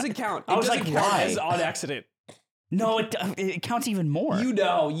crazy It because doesn't count. I was like, why? It's on accident. No, it counts even more. You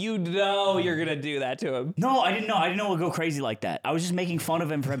know you're gonna do that to him. No, I didn't know. I didn't know it would go crazy like that. I was just making fun of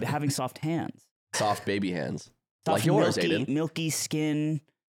him for having soft hands. Soft baby hands. Soft, Like yours, milky, Aiden. milky skin,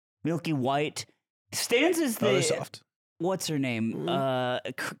 milky white. Stans is Oh, they're the soft. what's her name?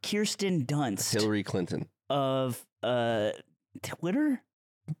 Kirsten Dunst Hillary Clinton. of Twitter.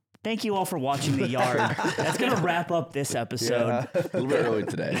 Thank you all for watching The Yard. That's gonna wrap up this episode. Yeah. A little bit early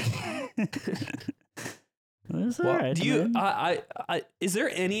today. That's all Well, right, Do you? man. Is there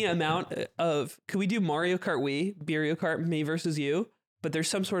any amount of? Could we do Mario Kart Wii, Beerio Kart, me versus you? But there's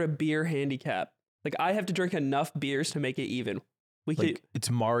some sort of beer handicap. Like I have to drink enough beers to make it even. We could. Like it's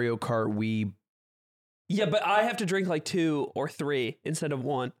Mario Kart Wii. Yeah, but I have to drink like 2 or 3 instead of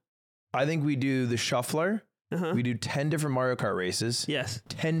 1. I think we do the shuffler. Uh-huh. We do 10 different Mario Kart races. Yes.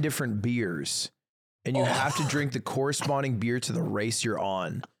 10 different beers. And you have to drink the corresponding beer to the race you're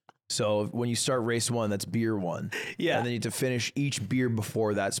on. So when you start race 1, that's beer 1. Yeah. And then you have to finish each beer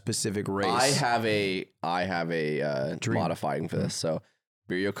before that specific race. I have a Dream. modifying for this. So,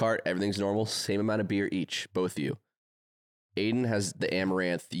 Beerio Kart, everything's normal, same amount of beer each, both of you. Aiden has the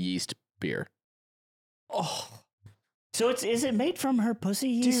Amaranth yeast beer. Oh, So is it made from her pussy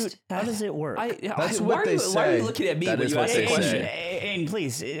yeast? Dude, How does it work? That's why what are they you, Why are say. you looking at me That when is you what ask they that say. question? Aiden,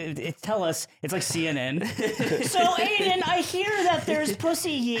 please tell us. It's like CNN. So, Aiden, I hear that there's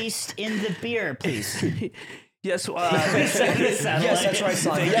pussy yeast in the beer, please. Yes. Yes, that's right,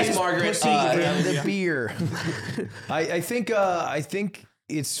 son. Yes, Margaret. Pussy in the beer. I think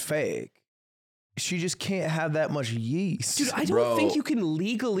it's fake. She just can't have that much yeast. Dude, I don't Bro. think you can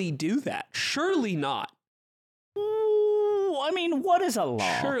legally do that. Surely not. Ooh, I mean, what is a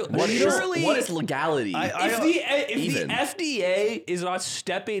law? Surely. What is legality? If even. the FDA is not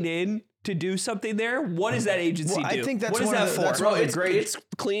stepping in to do something there, what does that agency Well, do? I think that's what is one that of the- for? that's Bro, one of the it's great- it's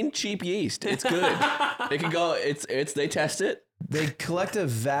clean, cheap yeast. It's good. It can go. It's. They test it. They collect a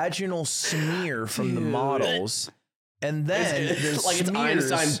vaginal smear from the models, and then the It's like it's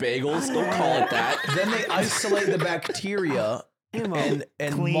smears, Einstein bagels. Don't call it that. Then they isolate the bacteria and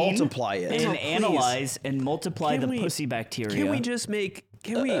Clean multiply it. and Please. analyze and multiply Can the we- pussy bacteria. Can we just make?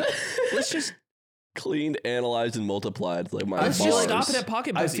 Can we? Let's just. Cleaned, analyzed, and multiplied. It's like my Let's bars. just stop it at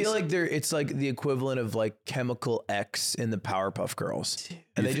pocket I pussies. feel like it's like the equivalent of like chemical X in the Powerpuff Girls,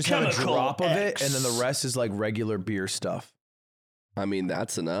 and they just have a Chemical drop of it, X. and then the rest is like regular beer stuff. I mean,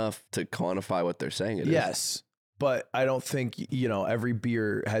 that's enough to quantify what they're saying. It is. Yes, but I don't think every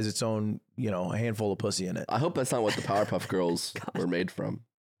beer has its own handful of pussy in it. I hope that's not what the Powerpuff Girls were made from.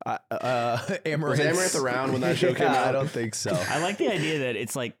 Amaranth. Was Amaranth around when that show came out? I don't think so. I like the idea that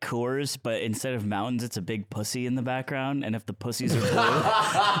it's like Coors, but instead of mountains, it's a big pussy in the background. And if the pussies are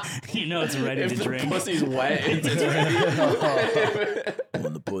blue, it's ready If to the drink. pussy's wet, it's ready.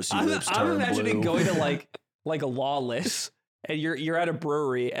 When the pussy I'm lips turn imagining blue. going to like a Lawless, and you're at a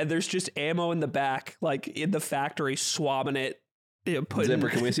brewery, and there's just ammo in the back, like in the factory, swabbing it. Putting, Zipper,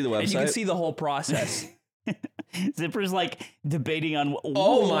 can we see the and you can website? see the whole process. Zipper's like debating on.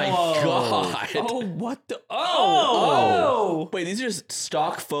 Oh my Whoa. god! Oh, what the? Oh! Wait, these are just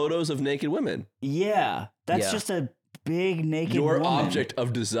stock photos of naked women. Yeah, that's Yeah. just a big naked Your woman. object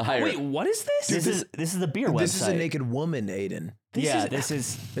of desire. Wait, what is this? This is the beer website. This is a naked woman, Aiden. This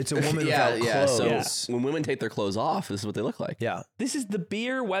is It's a woman yeah, without yeah. clothes. So when women take their clothes off, this is what they look like. Yeah. This is the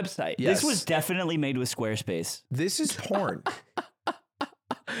beer website. Yes. This was definitely made with Squarespace. This is porn.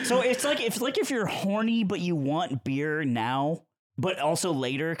 So it's like if you're horny but you want beer now, but also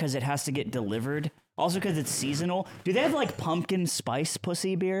later because it has to get delivered. Also because it's seasonal. Do they have like pumpkin spice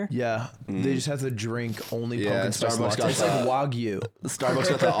pussy beer? Yeah. They just have to drink only Yeah, pumpkin spice Starbucks latte. got It's like that. Wagyu. Starbucks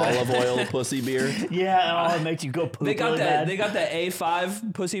got the olive oil pussy beer. Yeah, oh, it makes you go poop They got really that. bad. They got the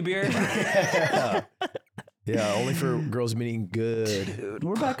A5 pussy beer. Yeah, only for girls meaning good. Dude,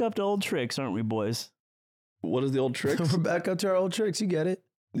 we're back up to old tricks, aren't we, boys? What is the old trick? We're back up to our old tricks. You get it.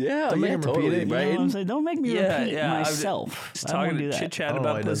 Yeah, Don't make yeah, him repeat totally. it. You know Right? what I'm saying? Don't make me Yeah, repeat yeah, I'm myself. Just I don't talking wanna do that. chit I chat don't know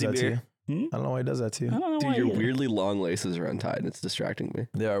why about he does pussy that to beer. you. I don't know why he does that to I you. don't know Dude, why your either. weirdly long laces are untied and it's distracting me.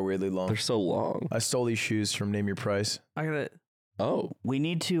 They are weirdly long. They're so long. I stole these shoes from Name Your Price. I gotta. Oh, We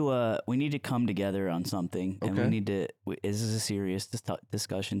need to come together on something, and we Okay. need to. This is a serious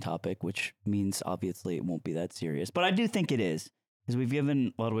discussion topic, which means obviously it won't be that serious, but I do think it is, because we've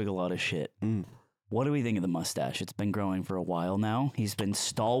given Ludwig a lot of shit. Mm. What do we think of the mustache? It's been growing for a while now. He's been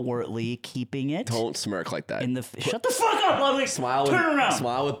stalwartly keeping it don't smirk like that. in the. Shut the fuck up, Ludwig. Smile Turn with, around.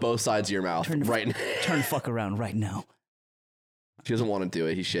 Smile with both sides of your mouth. Turn the- right now. Turn the fuck around right now. He doesn't want to do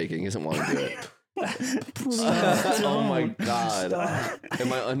it. He's shaking. He doesn't want to do it. Please Oh my don't. god.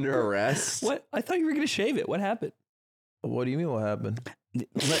 Am I under arrest? What? I thought you were gonna shave it. What happened? What do you mean what happened?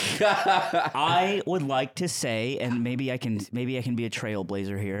 I would like to say, and maybe I can be a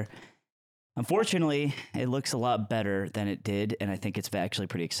trailblazer here. Unfortunately, it looks a lot better than it did, and I think it's actually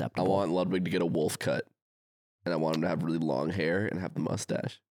pretty I acceptable. want Ludwig to get a wolf cut. And I want him to have really long hair and have the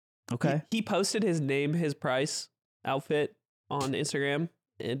mustache. Okay. He posted his name, his price outfit on Instagram,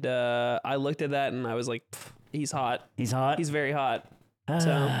 and I looked at that and I was like, "Pff, he's hot. He's hot. He's very hot.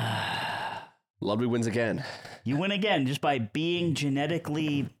 Ludwig wins again. You win again just by being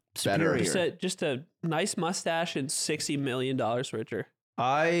genetically Better. superior. Just a nice mustache and $60 million richer.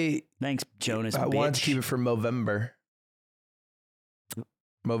 Thanks, Jonas. I wanted to bitch. keep it for Movember.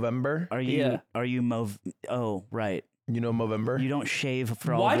 Movember? Are you? Yeah. Are you Mov? Oh, right. You know Movember? You don't shave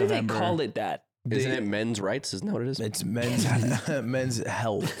for all Why do November. they call it that? Isn't it men's rights? Isn't that what it is? It's men's men's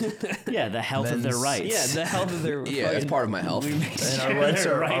health. Yeah, the health of their Men's- rights. Yeah, the health of their Yeah, it's part of my health. We make And sure our rights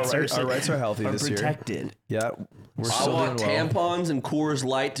their are rights our rights are healthy are this year. protected. Yeah, we're I still want doing well. tampons and Coors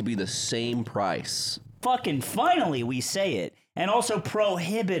Light to be the same price. Fucking finally, we say it, and also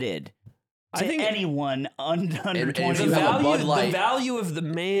prohibited to I think anyone under And if 20. you have a Bud the Light. value of the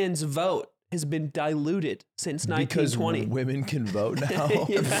man's vote has been diluted since Because 1920. women can vote now.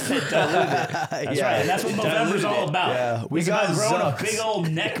 Yeah, That's right, and that's what November's all about. Yeah, we It's got about growing zucked. a big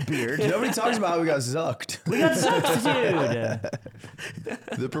old neck beard. Nobody talks about how we got zucked. We got sucked,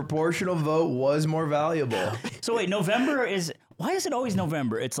 dude. The proportional vote was more valuable. So wait, November is. Why is it always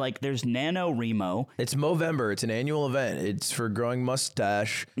November? It's like there's NaNoWriMo. It's Movember. It's an annual event. It's for growing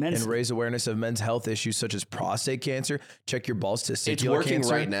mustache and raise awareness of men's health issues such as prostate cancer. Check your balls testicular It's working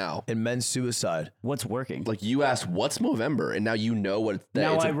cancer, right now. and men's suicide. What's working? Like you asked, what's Movember? And now you know what it's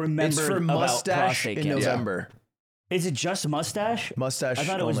now it's I a- remember It's for about mustache prostate in cancer. November. Is it just mustache? Mustache I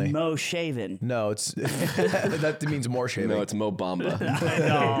thought it was only. Mo shaven. No, it's that means more shaving. No, it's Mo Bamba.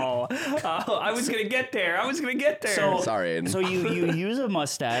 No. Oh, I was gonna get there. So, Sorry, Aiden. So you use a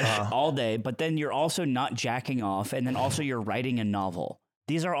mustache all day, but then you're also not jacking off, and then also you're writing a novel.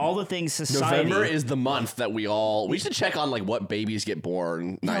 These are all the things society. November is the month that we should check on like what babies get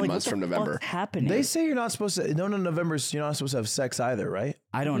born Yeah, 9 like, months what from the November. fuck's happening? They say you're not supposed to. No, November's you're not supposed to have sex either, right?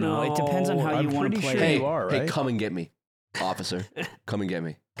 I don't know. It depends on how I'm you want to pretty play. sure it. Hey, you are, hey, right? come and get me, officer. Come and get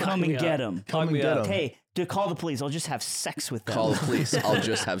me. Come and get him. Come and me get up. 'em. Hey, to call the police. I'll just have sex with them. Call the police. I'll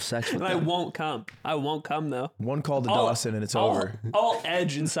just have sex with And I them. won't come. I won't come though. One call to Dawson and it's over. I'll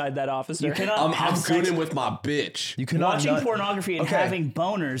edge inside that officer. You cannot I'm have sex. gooning with my bitch. You cannot Watching nut- pornography and Okay. having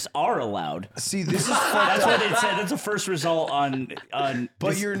boners are allowed. See, this is That's what it said. That's the first result on.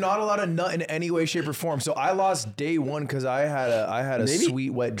 But you're not allowed to nut in any way, shape, or form. So I lost day one because I had a sweet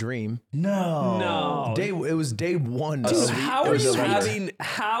wet dream. no. no. It was day one. Dude, how are you having?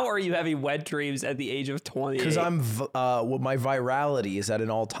 How are you having wet dreams at the age of 28? Because my virality is at an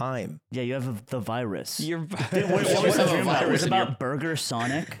all time. Yeah, you have the virus. You're What was What the is a dream about? virus Was it in your- about Burger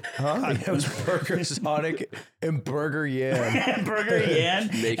Sonic? Huh? It was Burger Sonic and Burger Yam. Burger Yan,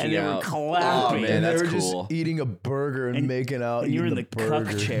 Making and they were out. clapping. Oh, man, And they that's were cool. just eating a burger and making out. and you were in eating the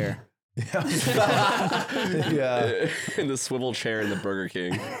burger. cuck chair. Yeah. In the swivel chair in the Burger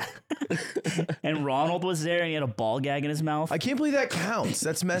King. And Ronald was there and he had a ball gag in his mouth. I can't believe that counts.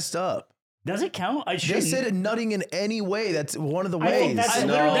 That's messed up. Does it count? I They shouldn't. said nutting in any way. That's one of the I ways. think that's I-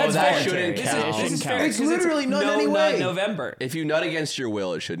 literally that's that voluntary. shouldn't This count. is- This this is is fair. count. It's 'cause literally not no any nut way. November. If you nut against your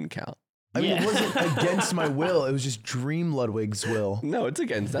will, it shouldn't count. I mean, Yeah. it wasn't against my will. It was just Dream Ludwig's will. No,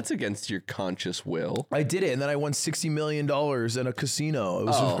 that's against your conscious will. I did it, and then I won $60 million in a casino. It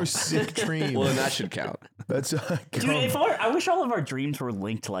was Oh. a sick dream. Well, then that should count. That's Dude, I wish all of our dreams were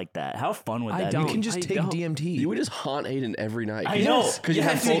linked like that. How fun would I that don't. be? you can just I take don't. DMT. You would just haunt Aiden every night. I know. Because you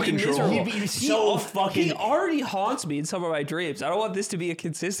have Yes, full he'd be control. miserable. He'd be so fucking. He already haunts me in some of my dreams. I don't want this to be a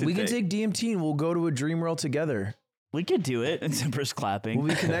consistent we can thing. take DMT and we'll go to a dream world together. We could do it. And Zimper's clapping. We'll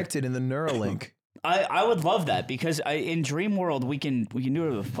be connected in the Neuralink. I would love that because in Dream World we can do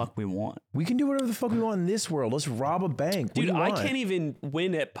whatever the fuck we want. We can do whatever the fuck we want in this world. Let's rob a bank. What do Dude, you I want? can't even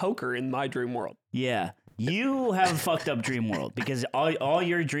win at poker in my dream world. Yeah. You have a fucked up dream world because all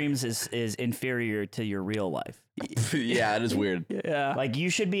your dreams is inferior to your real life. Yeah, it is weird. Yeah. Like you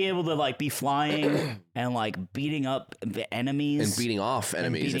should be able to like be flying and like beating up the enemies And beating off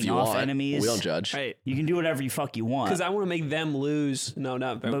enemies if beating you off want. enemies. We don't judge. Right. You can do whatever you fuck you want. Because I want to make them lose. No,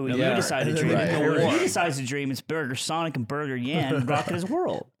 not But when no, you no, decide to Right. dream, Right. when he decides to dream, it's Burger Sonic and Burger Yan rocking his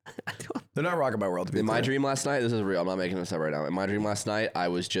world. They're not rocking my world. To be In my clear. dream last night, this is real. I'm not making this up right now. In my dream last night, I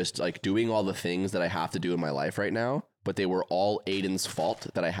was just like doing all the things that I have to do in my life right now, but they were all Aiden's fault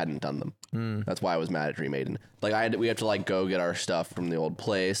that I hadn't done them. That's why I was mad at Dream Aiden. Like we had to like go get our stuff from the old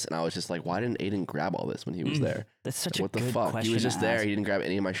place, and I was just like, why didn't Aiden grab all this when he was there? That's such What a the good fuck? question. He was to just there. ask. He didn't grab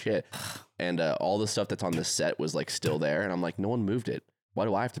any of my shit, and all the stuff that's on the set was like still there, and I'm like, no one moved it. Why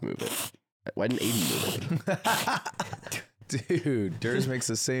do I have to move it? Why didn't Aiden move it? Dude, Durs makes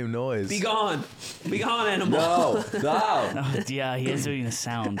the same noise. Be gone, animal. No. Oh, yeah, he is doing a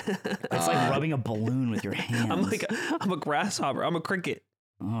sound. It's like rubbing a balloon with your hands. I'm a grasshopper. I'm a cricket.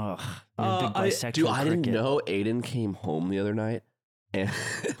 Ugh, you're a big bisexual Dude, I didn't cricket. know Aiden came home the other night, and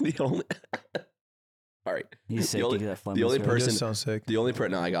the only. All right. He's sick. The only, Give that phlegm the only to You person. just sound sick. The only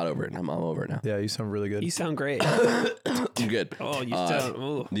person. No, I got over it. I'm over it now. Yeah, you sound really good. You sound great. I'm good. Oh, you sound.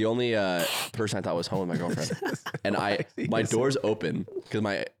 Ooh. The only person I thought was home was my girlfriend, and my door's open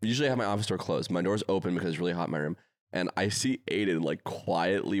because usually I have my office door closed. My door's open because it's really hot in my room, and I see Aiden like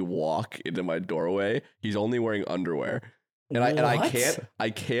quietly walk into my doorway. He's only wearing underwear, and I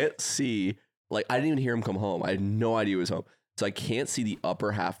can't see. Like I didn't even hear him come home. I had no idea he was home, so I can't see the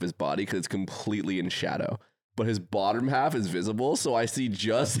upper half of his body because it's completely in shadow. But his bottom half is visible, so I see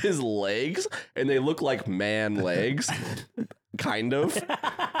just his legs, and they look like man legs, kind of.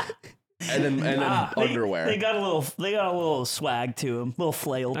 And then underwear. They got a little swag to him, little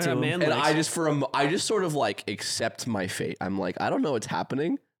flail to him. Man And legs. I just sort of like accept my fate. I'm like, I don't know what's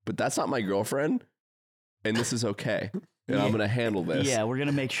happening, but that's not my girlfriend, and this is okay. And I'm gonna handle this. Yeah, we're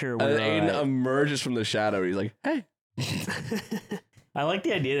gonna make sure And we're. then Aiden emerges from the shadow. He's like, "Hey." I like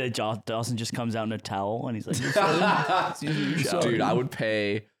the idea that Dawson just comes out in a towel and he's like, Dude, I'd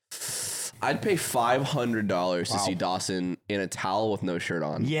pay $500 to see Dawson in a towel with no shirt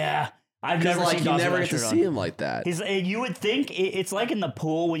on. "Yeah, I've Because never like seen you Dawson never with a get to shirt see on." him like that. You would think it's like in the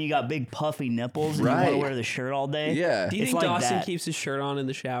pool when you got big puffy nipples and you want Right. to wear the shirt all day. Yeah. Do you It's think like Dawson that. keeps his shirt on in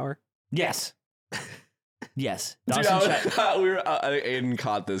the shower? Yes. Yes. Dude, Dawson I think Aiden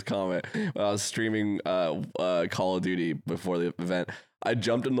caught this comment when I was streaming Call of Duty before the event. I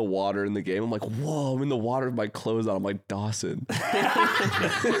jumped in the water in the game. I'm like, whoa, I'm in the water with my clothes on. I'm like, Dawson.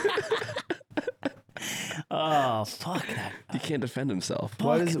 Oh, fuck that. He can't defend himself.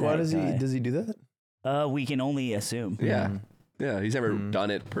 Why Fuck does that guy. he do that? We can only assume. Yeah. Yeah. He's never done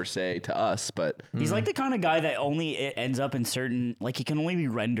it per se to us, but He's like the kind of guy that only it ends up in certain, like he can only be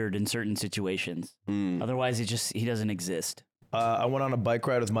rendered in certain situations. Otherwise, he doesn't exist. I went on a bike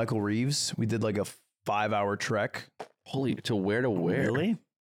ride with Michael Reeves. We did like a 5-hour trek. holy, to where to where? Really?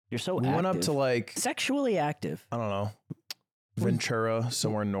 You're so We active. went up to like, Sexually active. I don't know, Ventura,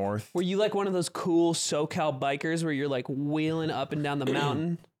 somewhere north. Were you like one of those cool SoCal bikers where you're like wheeling up and down the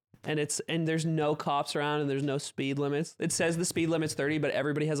mountain and there's no cops around and there's no speed limits? It says the speed limit's 30, but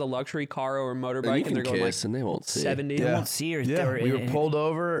everybody has a luxury car or a And motorbike you and they're can going like kiss and they won't see. 70. They Yeah. won't see her. Yeah, we were and- pulled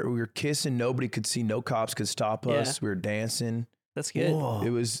over. We were kissing. Nobody could see. No cops could stop us. We were dancing. That's good. Whoa. It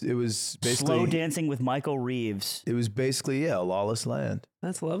was basically Slow dancing with Michael Reeves. It was basically a lawless land.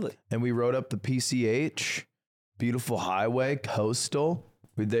 That's lovely. And we rode up the PCH, beautiful highway, coastal.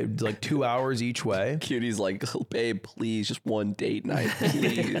 We did like 2 hours each way. Cutie's like, oh, babe, please, just one date night,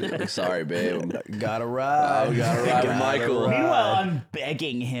 please. Like, sorry, babe. Gotta ride. We gotta ride with Michael. Meanwhile, I'm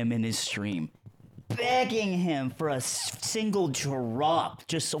begging him in his stream. Begging him for a single drop,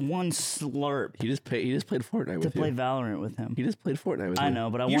 just one slurp He just played Fortnite to with play you. Valorant with him. He just played Fortnite with you. I know,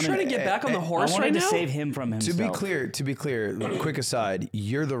 but I You're wanted, trying to get back on the I horse wanted right to now? save him from himself. To be clear, quick aside,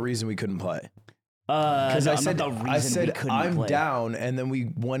 you're the reason we couldn't play. Because I I'm said, not the reason I we said couldn't I'm play. down, and then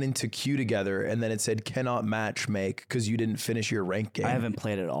we went into queue together, and then it said cannot match make because you didn't finish your rank game. I haven't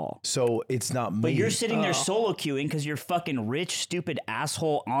played at all. So it's not me. But you're sitting there solo queuing because your fucking rich, stupid,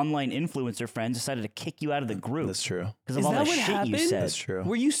 asshole online influencer friends decided to kick you out of the group That's true. because of Is all that the what shit happened? you said. That's true.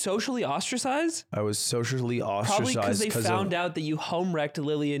 Were you socially ostracized? I was socially Probably because ostracized they found out that you home wrecked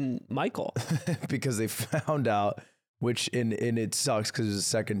Lily and Michael. because they found out, which and it sucks because it was the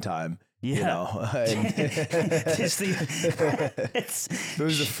second time. Yeah. You know, it's it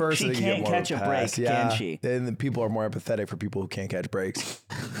was the first she thing you can't get more catch a pass. break, yeah. can she? And the people are more empathetic for people who can't catch breaks.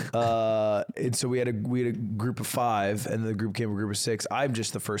 And so we had a group of 5, and the group became a group of 6. I'm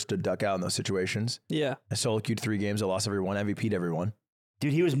just the first to duck out in those situations. Yeah. I solo queued 3 games. I lost every one. MVP'd every one.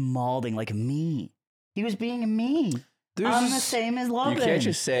 Dude, he was mauling like me. He was being me. I'm the same as Ludwig. You can't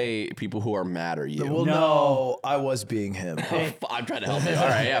just say people who are mad are you. Well, no, I was being him. I'm trying to help you. All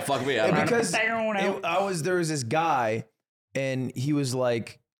right, yeah, fuck me. Because there was this guy, and he was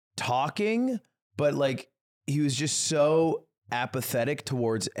like talking, but like he was just so apathetic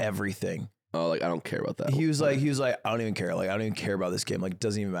towards everything. Oh, like I don't care about that. He was like, I don't even care. Like I don't even care about this game. Like it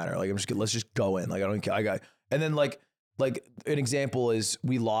doesn't even matter. Like let's just go in. Like I don't care. And then like an example is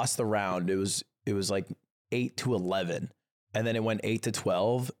we lost the round. It was like 8-11, and then it went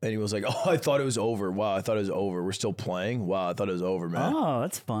 8-12, and he was like, "Oh, I thought it was over. Wow, I thought it was over. We're still playing. Wow, I thought it was over, man." Oh,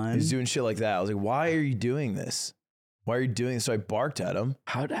 that's fun. He's doing shit like that. I was like, "Why are you doing this? Why are you doing this?" So I barked at him.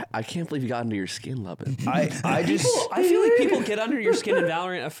 I can't believe you got under your skin, Lubin. I feel like people get under your skin in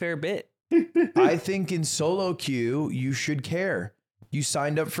Valorant a fair bit. I think in solo queue you should care. You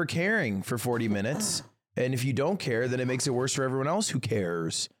signed up for caring for 40 minutes, and if you don't care, then it makes it worse for everyone else who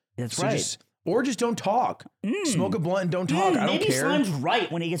cares. That's So right. Or just don't talk. Smoke a blunt and don't talk. I don't maybe care. Slime's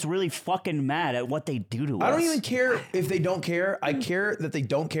right when he gets really fucking mad at what they do to us. I don't even care if they don't care. I care that they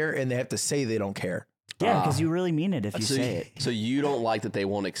don't care and they have to say they don't care. Yeah, because you really mean it if you So, say it. so you don't like that they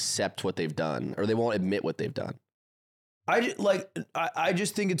won't accept what they've done, or they won't admit what they've done. I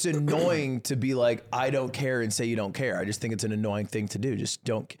just think it's annoying to be like, I don't care and say you don't care. I just think it's an annoying thing to do. Just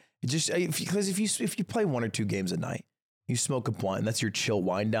don't. Because if you play 1 or 2 games a night, you smoke a blunt, and that's your chill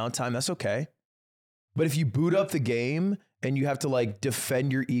wind down time. That's okay. But if you boot up the game and you have to like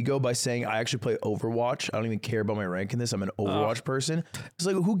defend your ego by saying, I actually play Overwatch. I don't even care about my rank in this. I'm an Overwatch person. It's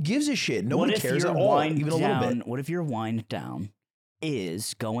like, who gives a shit? No one cares at all, even a little bit. What if your wind down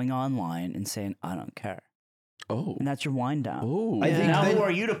is going online and saying, I don't care? Oh, And that's your wind down. oh, I think Now then, who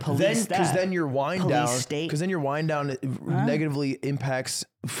are you to police that? Because then your wind Police down, state? because then your wind down negatively impacts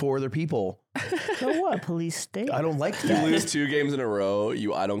 4 other people. So what? Police state? I don't like you that. lose 2 games in a row.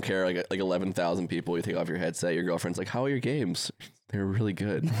 I don't care. Like 11,000 people. You take off your headset. Your girlfriend's like, "How are your games? They're really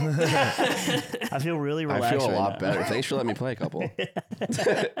good." I feel really relaxed. I feel a right lot now. better. Thanks for letting me play a couple.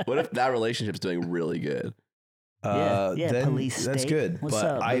 What if that relationship's doing really good? Yeah, Then police that's state. good. What's but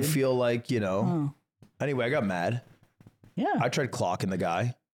up, I dude? feel like, Oh, anyway, I got mad. yeah. I tried clocking the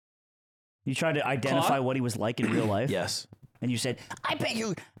guy. You tried to identify what he was like in real life. Yes. And you said, I bet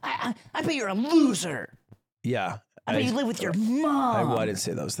you're a loser. Yeah. I bet you live with your mom. I didn't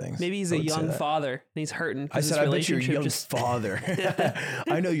say those things. Maybe he's I a wouldn't say young that. father and he's hurting. I said, his I bet you're a relationship young just father.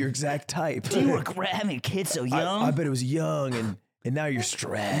 I know your exact type. Do you regret having a kid so young? I bet it was young and now you're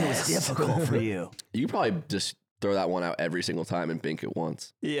stressed. It was difficult for you. You could probably just throw that one out every single time and bink it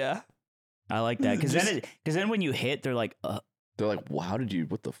once. Yeah. I like that because then when you hit, they're like, They're like, "Wow, how did you?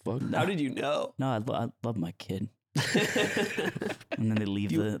 What the fuck?" How did you know? no, I love my kid. And then they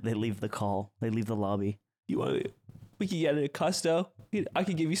leave the call. They leave the lobby. You want to? We could get a custo. I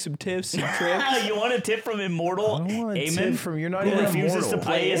could give you some tips, some tricks. You want a tip from Immortal? I don't want a Amen? tip from you're not Who even refuses immortal. to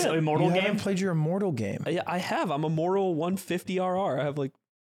play his Immortal You game? haven't played your immortal game. I have. I'm a Immortal 150 RR. I have like,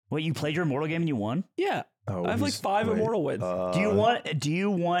 What, you played your Immortal game and you won? yeah. Oh, I have like he's- 5 wait, Immortal wins. Do you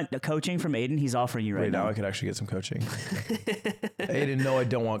want the coaching from Aiden? He's offering you right now now. I could actually get some coaching. Aiden, no, I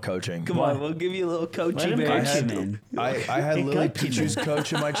don't want coaching. Come on, we'll give you a little Let coaching, him man. coach you, man. I had Hey, Lily coach me. Pichu's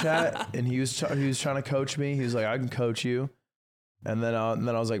coach in my chat, and he was trying to coach me. He was like, "I can coach you," and then I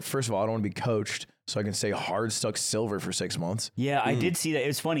was like, first of all, I don't want to be coached, so I can stay hard stuck silver for 6 months. Yeah, I did see that. It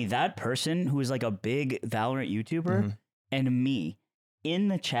was funny. That person who was like a big Valorant YouTuber and me in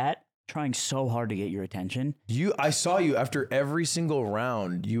the chat trying so hard to get your attention. I saw you after every single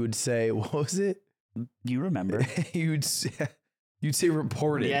round. You would say, "What was it?" Do you remember? you'd say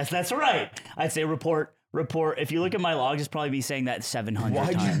report it. Yes, that's right. I'd say report. If you look at my logs, it's probably be saying that 700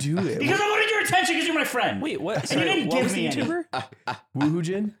 Why'd times. you do it? Because I wanted your attention because you're my friend. Wait, what? And you Sorry, didn't what give was the me any. YouTuber? Woohoo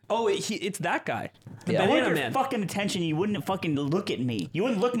Jin? Oh, it's that guy. The I want Banana your Man. fucking attention. You wouldn't fucking look at me. You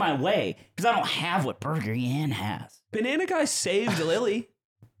wouldn't look my way because I don't have what Burger Yan has. Banana Guy saved Lily.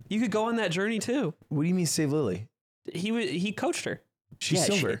 You could go on that journey too. What do you mean save Lily? He coached her. She's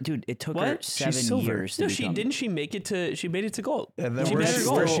silver. Dude, it took What? her She's 7 silver. years to No, become. she made it to gold. And then She made her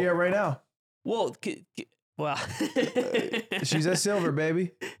where's gold. she at right now? Well, She's at silver,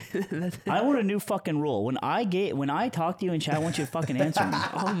 baby. I want a new fucking rule. When I talk to you in chat, I want you to fucking answer me.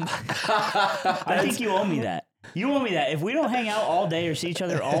 I think you owe me that. You want me that. If we don't hang out all day or see each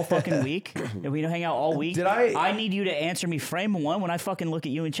other all fucking week, if we don't hang out all week, I need you to answer me frame one when I fucking look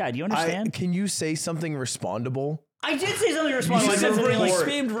at you and chat. Do you understand? Can you say something respondable? I did say something responsible. You I said something like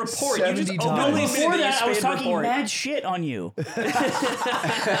spammed report. You just 70 openly times. before admitted that, you I was spammed talking report. mad shit on you.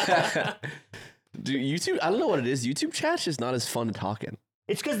 Dude, YouTube, I don't know what it is. YouTube chat's just not as fun to talk in.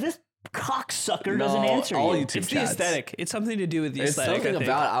 It's because this cocksucker doesn't answer all you. YouTube It's the chats. aesthetic. It's something to do with the It's aesthetic. something I think.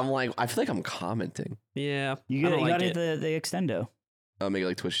 about it. I'm like, I feel like I'm commenting. Yeah. You I don't got like the extendo. I'll make it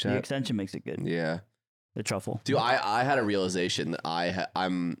like Twitch The chat. extension makes it good. Yeah. The truffle. Dude, I had a realization that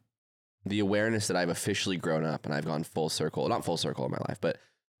I'm the awareness that I've officially grown up and I've gone full circle. Not full circle in my life, but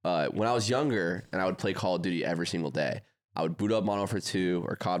when I was younger and I would play Call of Duty every single day, I would boot up Modern Warfare 2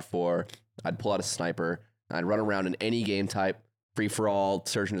 or COD 4. I'd pull out a sniper. And I'd run around in any game type, free for all,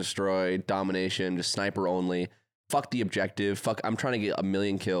 search and destroy, domination, just sniper only. Fuck the objective. Fuck, I'm trying to get 1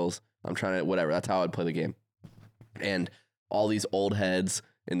 million kills. I'm trying to, whatever. That's how I'd play the game. And all these old heads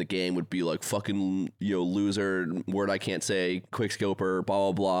in the game would be like, fucking, loser, word I can't say, quick scoper,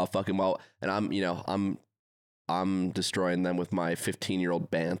 blah, blah, blah, fucking blah. And I'm destroying them with my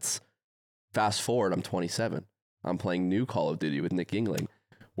 15-year-old bants. Fast forward, I'm 27. I'm playing new Call of Duty with Nick Yingling.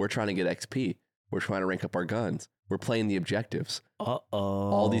 We're trying to get XP. We're trying to rank up our guns. We're playing the objectives.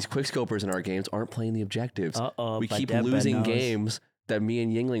 All these quickscopers in our games aren't playing the objectives. We keep losing games that me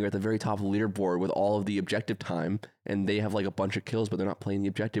and Yingling are at the very top of the leaderboard with all of the objective time, and they have like a bunch of kills, but they're not playing the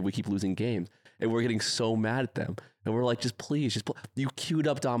objective. We keep losing games, and we're getting so mad at them. And we're like, just please, just play. You queued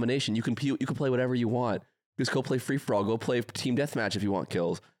up domination. You can play whatever you want. Just go play free for all. Go play team deathmatch if you want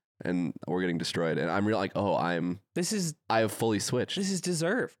kills. And we're getting destroyed. And I'm really like, I have fully switched. This is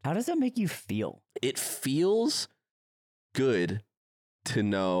deserved. How does that make you feel? It feels good to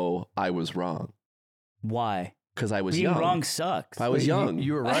know I was wrong. Why? Because I was Being young. wrong sucks. I was young.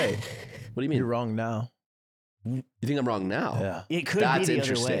 You were right. What do you mean? You're wrong now. You think I'm wrong now? Yeah. It could That's be the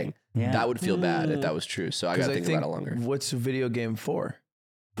interesting. other way. Yeah. That would feel bad if that was true. So I got to think about it longer. What's a video game for?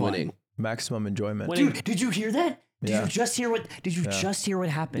 Winning. Maximum enjoyment. Dude, did you hear that? Did Yeah. you just hear what? Did you just hear what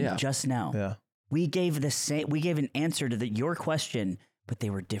happened just now? Yeah. We gave an answer to your question, but they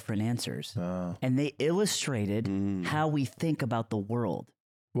were different answers, and they illustrated how we think about the world.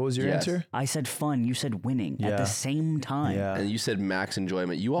 What was your answer? I said fun. You said winning at the same time. Yeah. And you said max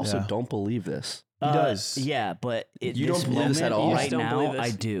enjoyment. You also don't believe this. He does. Yeah, but You don't believe this at all? You Right just don't now, believe this?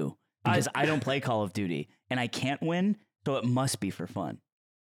 I do because I don't play Call of Duty, and I can't win, so it must be for fun.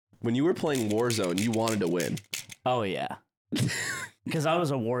 When you were playing Warzone, you wanted to win. Oh yeah, because I was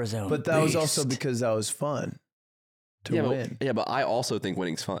a Warzone. But that was beast. also because that was fun to win. But I also think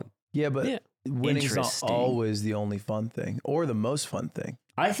winning's fun. Yeah, but winning's not Interesting. always the only fun thing or the most fun thing.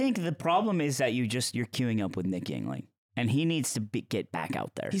 I think the problem is that you're queuing up with Nick Yingling, and he needs to get back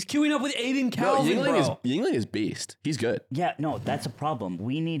out there. He's queuing up with Aiden Calvin, Yingling is beast. He's good. Yeah, no, that's a problem.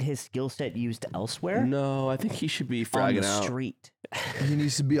 We need his skill set used elsewhere. No, I think he should be on fragging the out. street. He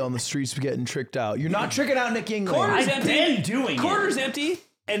needs to be on the streets getting tricked out. You're not tricking out Nick Yingling. Quarters I've empty. been doing Quarters empty.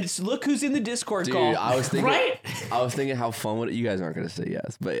 And look who's in the Discord Dude, call. I was thinking, Right? I was thinking how fun would it, you guys aren't going to say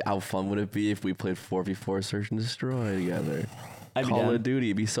yes, but how fun would it be if we played 4v4 Search and Destroy together? I'd be Call down. of Duty,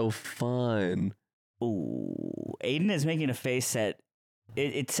 it'd be so fun. Ooh, Aiden is making a face that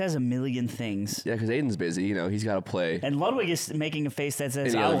it says a million things. Yeah, because Aiden's busy, he's got to play. And Ludwig is making a face that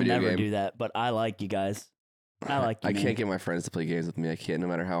says, Any I other will video never game. do that, but I like you guys. I like you, I man. can't get my friends to play games with me. I can't, no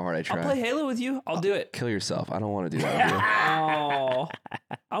matter how hard I try. I'll play Halo with you. I'll do it. Kill yourself. I don't want to do that with you. Oh,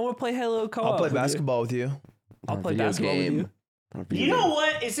 I want to play Halo co-op. I'll play with you. basketball with you. I'll On a play video basketball with you. On a video You know game.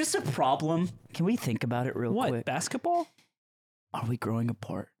 what? Is this a problem? Can we think about it real What? quick? Basketball? Are we growing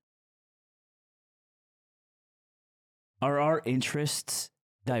apart? Are our interests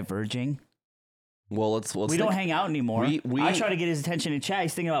diverging? Well, let's We think. don't hang out anymore. We- I try to get his attention in chat.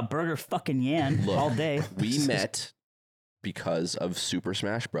 He's thinking about Burger fucking Yan Look. all day. We met because of Super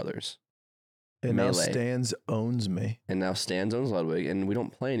Smash Brothers. And now Melee. Stans owns me. And now Stan owns Ludwig, and we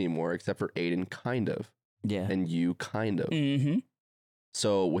don't play anymore except for Aiden, kind of. Yeah. And you, kind of. Mm-hmm.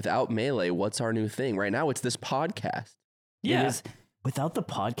 So without Melee, what's our new thing? Right now, it's this podcast. Yeah. It is, without the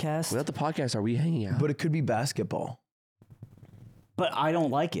podcast, Without the podcast, are we hanging out? But it could be basketball. but I don't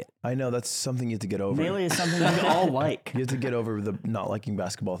like it. I know that's something you have to get over. Melee is something we all like, You have to get over the not liking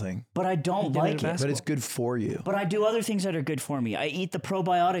basketball thing. but I don't like it. But it's good for you. But I do other things that are good for me. I eat the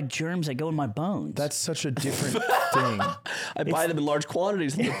probiotic germs that go in my bones. That's such a different thing. I buy them in large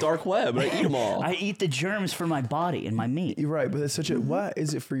quantities in the dark web, and I eat them all. I eat the germs for my body and my meat. You're right, but it's such a what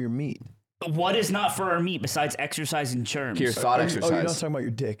is it for your meat? What is not for our meat besides exercise and germs? Here, thought Oh, you're not exercise. talking about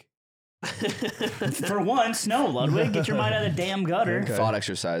your dick. For once, no, Ludwig, get your mind out of the damn gutter. Okay. Thought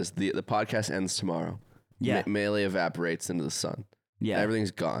exercise. The podcast ends tomorrow. Yeah. Melee evaporates into the sun. Yeah.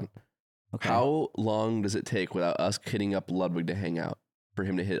 Everything's gone. Okay. How long does it take without us hitting up Ludwig to hang out? For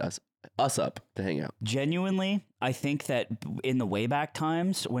him to hit us up to hang out? Genuinely, I think that in the way back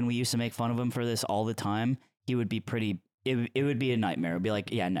times when we used to make fun of him for this all the time, he would be pretty. It would be a nightmare. It would be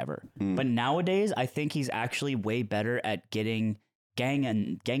like, yeah, never. But nowadays, I think he's actually way better at getting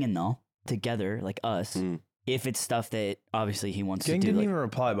gangin' though together like us. If it's stuff that obviously he wants Gang to do, didn't like, even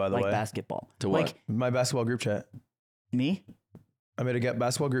reply, by the like way. basketball. To what? Like My basketball group chat. me. I made a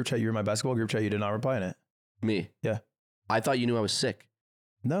basketball group chat. You were in my basketball group chat. You did not reply in it. Me? Yeah. I thought you knew I was sick.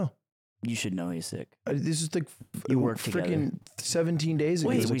 No. You should know he's sick. This is like You worked together. freaking 17 days ago.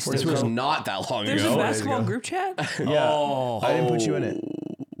 Wait, It was we like still This was go- not that long There's ago. a basketball ago. group chat? Yeah. Oh, I didn't put you in it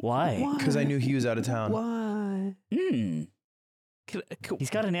why? because I knew he was out of town. Why? Hmm. Can- He's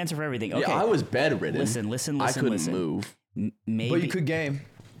got an answer for everything. Okay. Yeah, I was bedridden. Listen. I couldn't listen. move. Maybe. But you could game.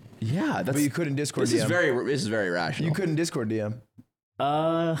 Yeah, that's. But you couldn't Discord This DM. is very rational. You couldn't Discord DM.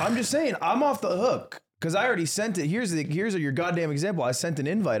 Uh, I'm just saying, I'm off the hook because I already sent it. Here's your goddamn example. I sent an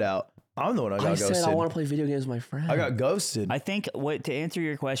invite out. I'm the one I got ghosted. said I want to play video games with my friend. I got ghosted. I think to answer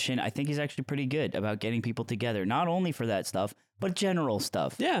your question, I think he's actually pretty good about getting people together, not only for that stuff, but general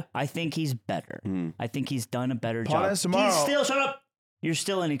stuff. Yeah. I think he's better. I think he's done a better Pod job. us tomorrow. He's still shut up. You're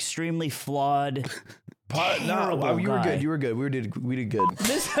still an extremely flawed. No, you were guy. good. You were good. We did good.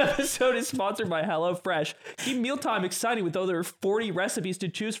 This episode is sponsored by HelloFresh. Keep mealtime exciting with over 40 recipes to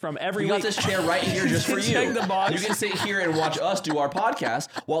choose from every We week. got this chair right here just for you. Check the box. You can sit here and watch us do our podcast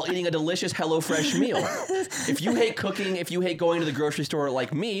while eating a delicious HelloFresh meal. If you hate cooking, if you hate going to the grocery store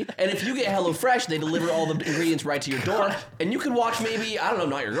like me, and if you get HelloFresh, they deliver all the ingredients right to your door, and you can watch maybe, I don't know,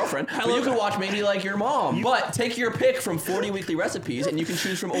 not your girlfriend, but you can watch maybe like your mom. But take your pick from 40 weekly recipes, and you can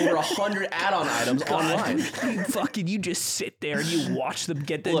choose from over 100 add-on items online. You just sit there and you watch them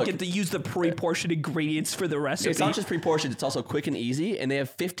get to use the pre-portioned ingredients for the recipe. It's not just pre-portioned, it's also quick and easy, and they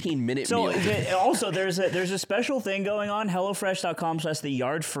have 15-minute So meals. also there's a special thing going on.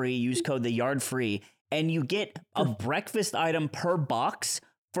 HelloFresh.com/theyardfree. Use code theyardfree, and you get a breakfast item per box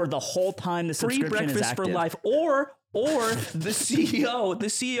for the whole time the free subscription is breakfast active. for life, or the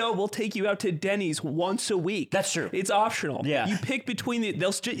CEO will take you out to Denny's once a week. That's true. It's optional. Yeah. You pick between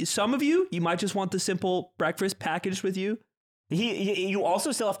some of you might just want the simple breakfast packaged with you. You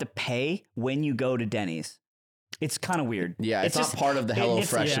also still have to pay when you go to Denny's. It's kind of weird. Yeah, it's not part of the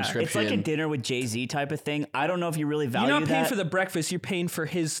HelloFresh subscription. It's like a dinner with Jay-Z type of thing. I don't know if you really value that. You're not paying for the breakfast, you're paying for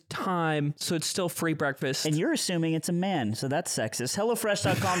his time, so it's still free breakfast. And you're assuming it's a man, so that's sexist.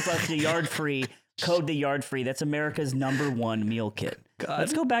 HelloFresh.com/theyardfree. Code theyardfree. That's America's #1 meal kit. God.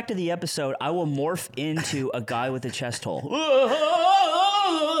 Let's go back to the episode. I will morph into a guy with a chest hole.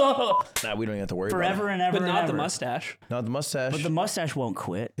 Nah, we don't even have to worry Forever about and ever but and not ever. the mustache. it. Not the mustache. But the mustache won't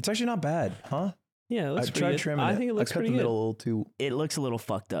quit. It's actually not bad, huh? Yeah, it I looks pretty tried good. trimming I it. think it looks I cut pretty the middle good. a little too It looks a little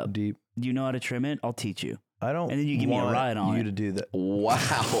fucked up. deep. Do you know how to trim it? I'll teach you. I don't. And then you give me a want ride on you it. to do that.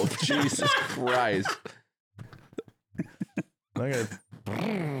 Wow, Jesus Christ. I'm gonna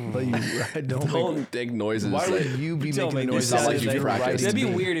let you. I don't. Don't make noises. Why that- would you be Don't making make noises? sound like as you you're practiced. writing That'd be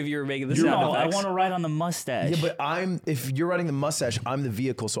me? weird if you were making the No, sound I effects. want to ride on the mustache. Yeah, but if you're riding the mustache, I'm the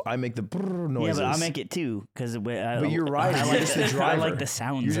vehicle, so I make the noises. Yeah, but I make it too because. But you're riding. I You're like, just the I driver. like the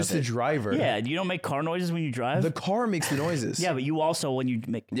sounds. You're just of the it. driver. Yeah, you don't make car noises when you drive. The car makes the noises. Yeah, but you also when you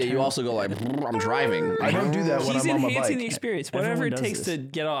make. Yeah, you also go like, I'm driving. I don't do that when He's I'm on my enhancing bike. the experience. Whatever Everyone it does takes this. to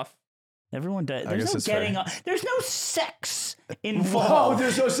get off. Everyone does. I There's guess no it's getting. fair. There's no sex Oh, involved.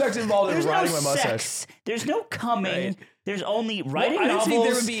 there's no sex involved There's in no riding my mustache. sex. There's no coming. Right. There's only writing I didn't think novels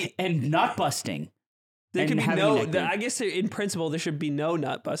there would be- and not busting. There And could be having no. naked. I guess in principle there should be no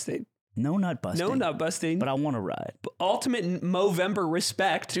nut busting. No nut busting. No nut busting. But I want to ride. Ultimate Movember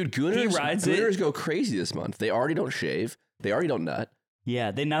respect. Dude, he Gooners, rides Gooners it. go crazy this month. They already don't shave. They already don't nut,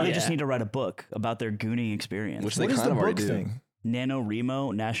 Yeah, they just Yeah. need to write a book about their gooning experience. which What they is kind the of already book do. thing?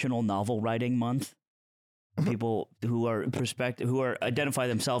 NaNoWriMo, National Novel Writing Month. People who are identify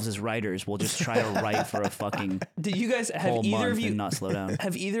themselves as writers will just try to write for a fucking Did you guys have whole either month of you and not slow down.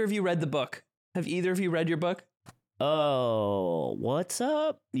 have either of you read the book? Have either of you read your book? Oh, what's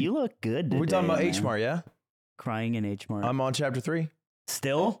up? You look good today, We're talking about man. H Mart, yeah? Crying in H Mart. I'm on chapter 3.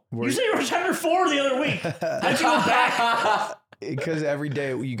 Still? Where- You said you were chapter 4 the other week. How'd you go back? Because every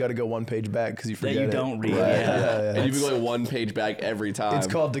day you got to go one page back because you forget you it. don't read, Right. yeah. And you've been going one page back every time. It's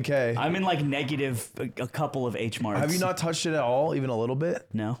called decay. I'm in like negative a couple of H Marts. Have you not touched it at all, even a little bit?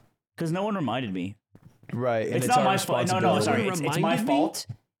 No. Because no one reminded me. Right. And It's not our my fault. No, responsibility. sorry. Nobody It's my reminded me? fault.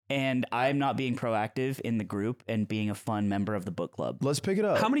 And I'm not being proactive in the group and being a fun member of the book club. Let's pick it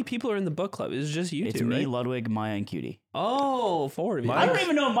up. How many people are in the book club? It's just you It's two, me, right? Ludwig, Maya, and Cutie. Oh, forward of you. I don't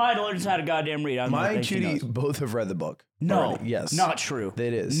even know mine learns how to goddamn read. I don't Mine know and if she Judy knows. both have read the book. No. already. Yes. Not true.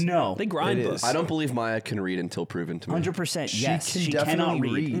 It is. No. They grind It books. is. I don't believe Maya can read until proven to me. 100% She yes. can She cannot definitely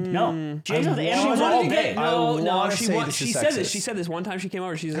read. read. No. She hangs with I animals wanted all to day. I No, wanna she say wa- this she is said this. sexist. She said this one time she came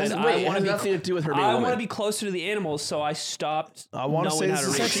over. She said, Wait, "I it want has to be. nothing to do with her being a I woman. want to be closer to the animals, so I stopped. I wanna knowing say how this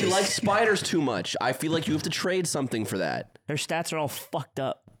to is read." sexist. She likes spiders too much. I feel like you have to trade something for that. Her stats are all fucked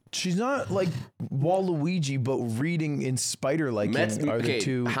up. She's not like Waluigi, but reading in spider like are the Okay,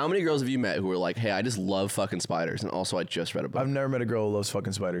 two. how many girls have you met who were like, hey, I just love fucking spiders, and also I just read a book? I've never met a girl who loves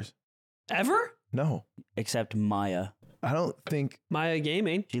fucking spiders. Ever? No, Except Maya. I don't think. Maya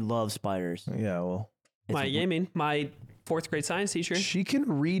Gaming. She loves spiders. Yeah, well, It's Maya w- Gaming. My 4th grade science teacher. she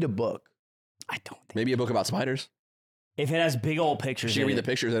can read a book. I don't think. Maybe a book about spiders. If it has big old pictures She in read the it,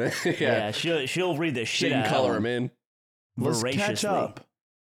 pictures in it. yeah, she'll read the She shit can out color of them in. Let's voraciously. catch up.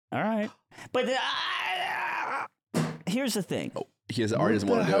 All right. But here's the thing. He already doesn't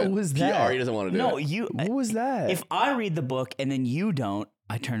What want the to do hell it. was He that? already doesn't want to do No, it. you. What was that? If I read the book and then you don't,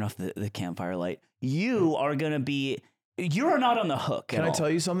 I turn off the campfire light. You are gonna be. You are not on the hook. Can I tell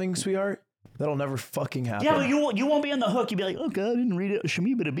you something, sweetheart? That'll never fucking happen. Yeah, but you won't be on the hook. You'll be like, oh god, I didn't read it. This will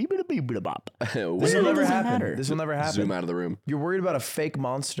It never doesn't happen. matter. This will never happen. Zoom out of the room. You're worried about a fake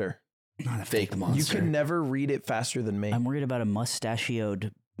monster. Not a Fake You monster. can never read it faster than me. I'm worried about a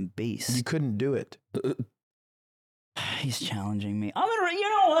mustachioed beast. You couldn't do it. He's challenging me. I'm gonna. You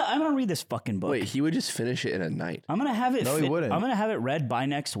know what? I'm gonna read this fucking book. Wait, he would just finish it in a night. I'm gonna have it. No, he wouldn't. I'm gonna have it read by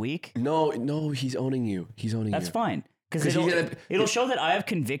next week. No, he's owning you. He's owning That's you. fine. Because 'Cause he's gonna- it'll show that I have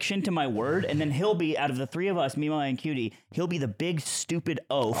conviction to my word, and then he'll be, out of the three of us, me, Maya, and Cutie, he'll be the big stupid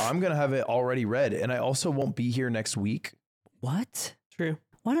oaf. I'm going to have it already read, and I also won't be here next week. What? True.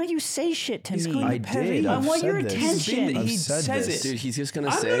 Why don't you say shit to He's me? going to I Pevy. did. I I've want your said this. attention. I've He said says this. it. Dude, he's just gonna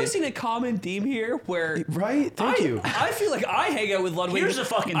I'm say. noticing a common theme here where Right? Thank you. I feel like I hang out with Ludwig. Here's a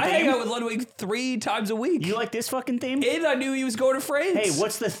fucking I hang theme. out with Ludwig 3 times a week. You like this fucking theme? and I knew he was going to France. Hey,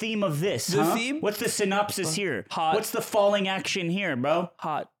 what's the theme of this? The huh? theme? What's the synopsis here? Hot. What's the falling action here, bro?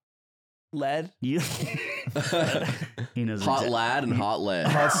 hot lead? You. He knows. Hot exact- lad and hot lead.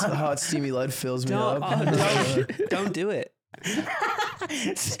 Hot steamy lead fills me Don't, up. don't do it.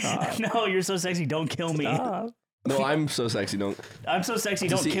 No, you're so sexy. Don't kill me. No, I'm so sexy. Don't. I'm so sexy.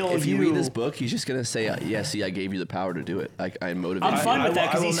 Don't See, kill if you you. read this book, he's just gonna say, "Yeah, see, I gave you the power to do it. I motivated I'm you." fine with I that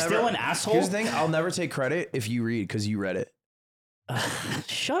because will he's never- still an asshole. Here's the thing. I'll never take credit if you read because you read it.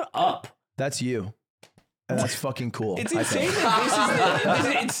 Shut up. That's you. And that's fucking cool. It's I insane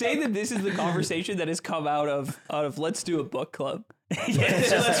think. that this is the conversation that has come out of let's do a book club. Let's read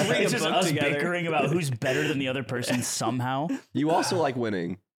a it's just book us together. bickering about who's better than the other person somehow. You also like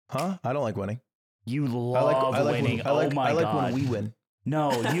winning. Huh? I don't like winning. You I love like winning. when, I like, oh my I like god. when we win.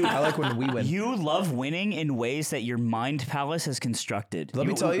 No, you. I like when we win. You love winning in ways that your mind palace has constructed. Let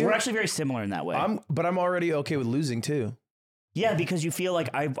me tell you. We're actually very similar in that way. But I'm already okay with losing too. Yeah, because you feel like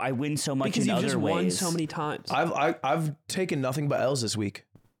I win so much Because in you've other just ways. won so many times. I've taken nothing but L's this week.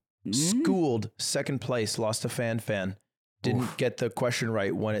 Mm. Schooled second place, lost to Fan. Didn't get the question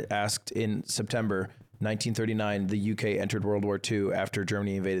right when it asked in September 1939 the UK entered World War II after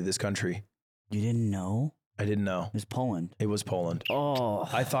Germany invaded this country. You didn't know? I didn't know. It was Poland. It was Poland. Oh.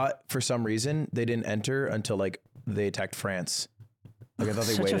 I thought for some reason they didn't enter until like they attacked France. Like I thought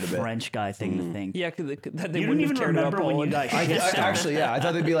they Such waited a a bit. French guy thing to think. Yeah, because they You wouldn't didn't even have cared about remember when you Poland. got I shit. actually, yeah, I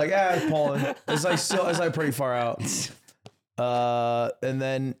thought they'd be like, it's Poland. It's like pretty far out. And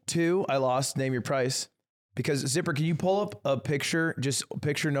then 2, I lost Name Your Price because Zipper, can you pull up a picture? Just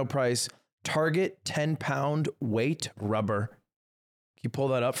picture no price. Target 10-pound weight rubber. Can you pull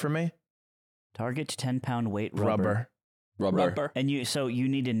that up for me? Target 10-pound weight rubber. Rubber. And you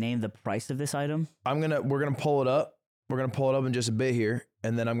need to name the price of this item? We're gonna pull it up. We're gonna pull it up in just a bit here,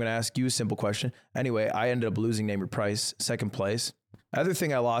 and then I'm gonna ask you a simple question. Anyway, I ended up losing Name Your Price, second place. Other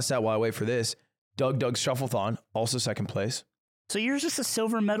thing I lost at while I wait for this, DougDoug Shuffleathon, also second place. So you're just a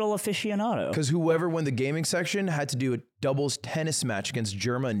silver medal aficionado. Because whoever won the gaming section had to do a doubles tennis match against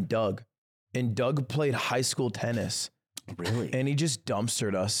Germa and Doug. And Doug played high school tennis. Really? And he just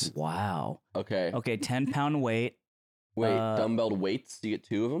dumpstered us. Wow. Okay. Okay, 10-pound weight. Wait, dumbbell weights? Do you get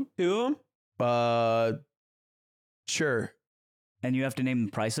 2 of them? 2 of them? Sure. And you have to name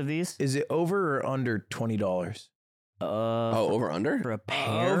the price of these? Is it over or under $20? Over under? For a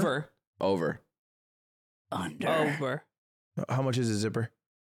pair? Over. Under. Over. How much is it, Zipper?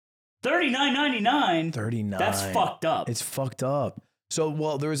 $39.99. 39. That's fucked up. It's fucked up. So,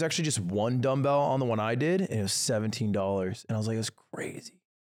 well, there was actually just one dumbbell on the one I did, and it was $17. And I was like, that's crazy.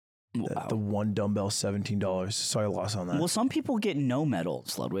 Wow. The one dumbbell, $17. So I lost on that. Well, some people get no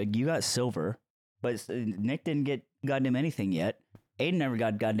medals, Ludwig. You got silver. but Nick didn't get goddamn anything yet. Aiden never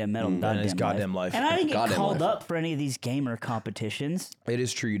got goddamn medal. in his goddamn life. And I didn't get Goddamn called life. up for any of these gamer competitions. It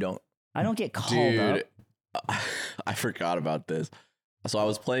is true you don't. I don't get called up. I forgot about this. So I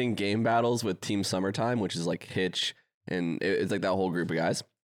was playing game battles with Team Summertime, which is like Hitch, and it's like that whole group of guys.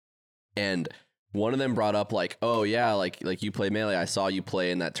 And one of them brought up like, oh yeah, like you play Melee. I saw you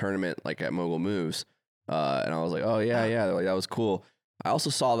play in that tournament like at Mogul Moves. And I was like, oh yeah, like, that was cool. I also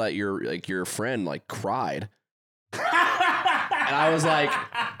saw that your friend like cried. And I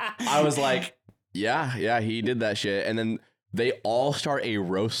was like, yeah, he did that shit. And then they all start a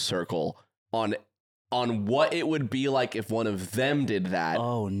roast circle on what it would be like if one of them did that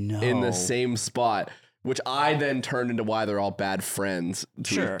Oh no! in the same spot, which I then turned into why they're all bad friends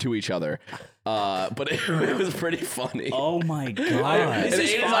to each other. But it was pretty funny. Oh my god! This is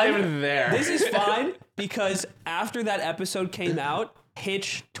Aiden's not fine. even there. This is fine because after that episode came out,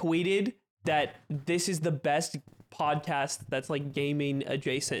 Hitch tweeted that this is the best podcast that's like gaming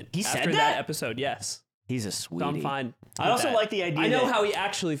adjacent. He said after that? episode, yes. He's a So sweetie. I'm fine. I with also that. like the idea. I know that, how he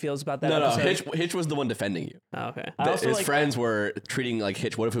actually feels about that No, episode. Hitch was the one defending you. Oh, okay. I also His like friends were treating like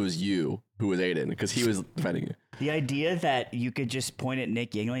Hitch. What if it was you who was Aiden? Because he was defending you. the idea that you could just point at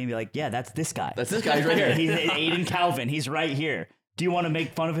Nick Yingling and be like, "Yeah, that's this guy. That's this guy. He's right here. He's Aiden Calvin. He's right here. Do you want to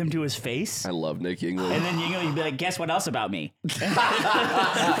make fun of him to his face?" I love Nick Yingling. And then Yingling would be like, "Guess what else about me?"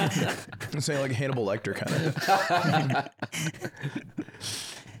 I'm saying like Hannibal Lecter kind of.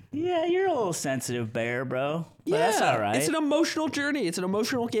 Yeah, you're a little sensitive bear, bro. But that's all right. It's an emotional journey. It's an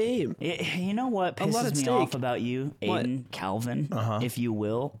emotional game. You know what lot at pisses me stake. off about you, What? Aiden Calvin, if you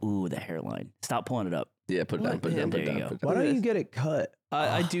will? Ooh, the hairline. Stop pulling it up. Yeah, put it down. Put it down. Put it There you down. go. put it Why down. don't you get it cut?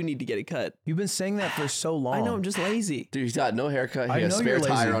 I do need to get it cut. You've been saying that for so long. I know, I'm just lazy. Dude, he's got no haircut. I He has know spare you're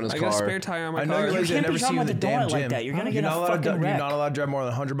tire lazy. on his I car. got a spare tire on my I know car. you're You lazy. I can't be never see talking you in about the the damn donut gym. like that. You're gonna get You're a not allowed to. fucking You're wreck. not allowed to drive more than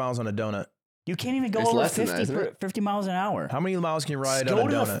 100 miles on a donut. You can't even go It's over less than 50, that, isn't it? 50 miles an hour. How many miles can you ride Go on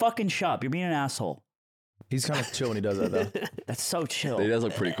a to the donut? fucking shop. You're being an asshole. He's kind of chill when he does that though. That's so chill. He does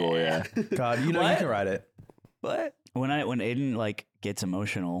look pretty cool, yeah. God, you know you What? can ride it. What? When Aiden like gets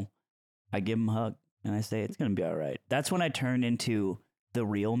emotional, I give him a hug and I say it's gonna be all right. That's when I turn into the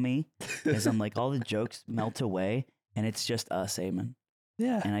real me, because I'm like all the jokes melt away and it's just us, Eamon.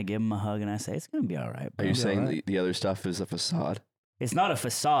 Yeah. And I give him a hug and I say it's gonna be all right. Are Bro. you Yeah, saying right. the other stuff is a facade? It's not a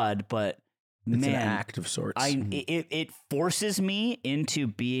facade, but It's man, an act of sorts. it forces me into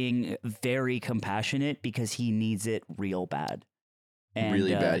being very compassionate because he needs it real bad. And,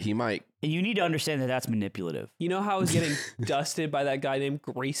 Really bad. He might. And you need to understand that that's manipulative. You know how I was getting dusted by that guy named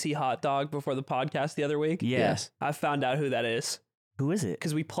Gracie Hot Dog before the podcast the other week? Yeah. Yes. I found out who that is Who is it?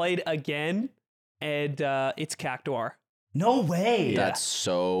 because we played again, and it's Cactuar. No way. That's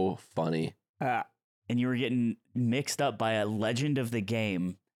so funny. And you were getting mixed up by a legend of the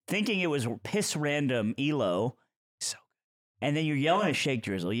game, thinking it was piss random Elo. So And then you're yelling at Shake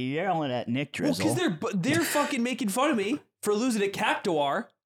Drizzle. You're yelling at Nick well, Drizzle. because they're fucking making fun of me for losing at Cactuar.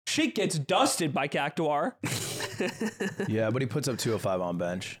 Shit gets dusted by Cactuar. Yeah, but he puts up 205 on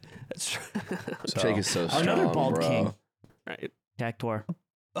bench. That's true. So. Jake is so strong, Another bald bro. king. Right. Cactuar.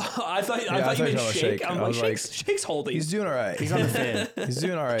 I thought I thought you you meant were talking Shake. about Shake. I'm I like, was like, Shake's holding. He's doing all right. He's on the fin. He's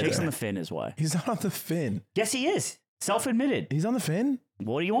doing all right. Jake's on there. the fin is why. He's not on the fin. Yes, he is. Self-admitted. He's on the fin?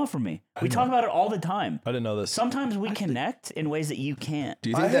 What do you want from me? We talk about it all the time. I didn't know this. Sometimes we connect in ways that you can't.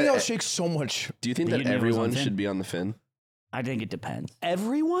 Do you I think hang out that? with Shake so much. Do you think But that you knew it was on everyone Finn. should be on the fin? I think it depends.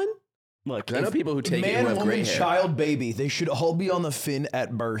 Everyone? Look, 'Cause I know people who take it who Man, have woman, great hair. child, baby. They should all be on the fin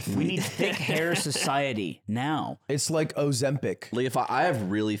at birth. we need thick hair society now. It's like Ozempic. Like if I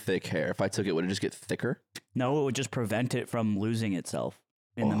have really thick hair, if I took it, would it just get thicker? No, it would just prevent it from losing itself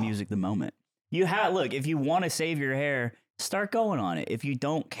in the music, the moment. You have look. If you want to save your hair, start going on it. If you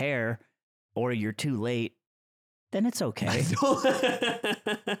don't care, or you're too late, then it's okay.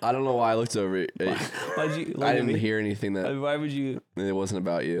 I don't know why I looked over it. Why'd you look I at didn't me? hear anything that Why would you? it wasn't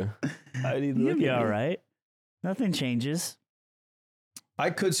about you. I need to You'll look be at all me. right. Nothing changes. I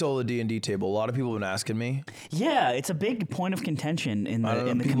could solo the D&D table. A lot of people have been asking me. Yeah, it's a big point of contention in I don't the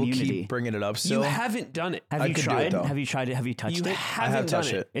know. in the People community. keep bringing it up You still. haven't done it. Have I you could do it, tried? though. Have you tried it? Have you touched You it? I haven't have done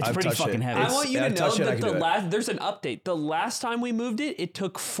touched it. It's I've pretty touched fucking it. heavy. I want you Yeah, to I've know touched it, I that can the do it. last there's an update. The last time we moved it, it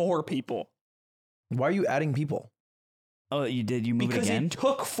took 4 people Why are you adding people? Oh, you did? You move because it again? it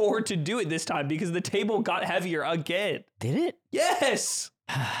took 4 to do it this time because the table got heavier again. Did it? Yes.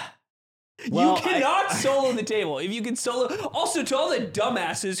 Well, you cannot solo the table. If you can solo, also to all the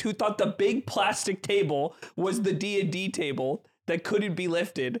dumbasses who thought the big plastic table was the D&D table that couldn't be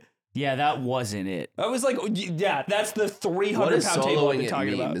lifted, Yeah, that wasn't it. I was like, yeah, that's the 300 What does pound table I've soloing been it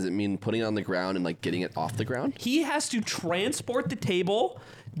talking mean? about. Does it mean putting it on the ground and like getting it off the ground? He has to transport the table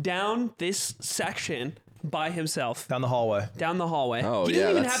down this section by himself. Down the hallway. Down the hallway. Oh, he yeah, didn't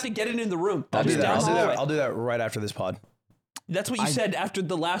even that's- have to get it in the room. I'll do Just that. down I'll the do hallway. that. I'll do that right after this pod. That's what you said after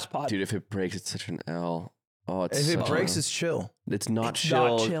the last pod. Dude, if it breaks, it's such an L. Oh, it's If it such breaks, a- it's chill. it's not It's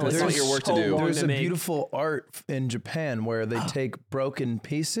chill. not chill. That's It's not your work so to do. long. There's to a make. beautiful art in Japan where they take broken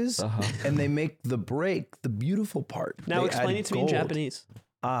pieces and they make the break the beautiful part. Now They explain add it to me in gold. Japanese.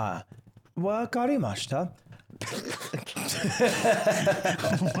 Wakarimashita.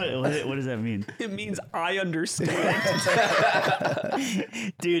 What does that mean? It means I understand.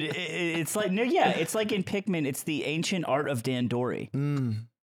 Dude, it's like, no, yeah, it's like in Pikmin, it's the ancient art of Dandori.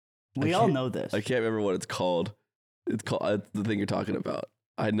 We all know this. I can't remember what it's called. It's called the thing you're talking about.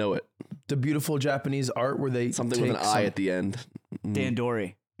 I know it. The beautiful Japanese art where they Something take with an I at the end.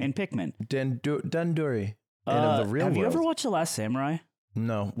 Dandori in Pikmin. Dandori. And of the real have you world. ever watched The Last Samurai?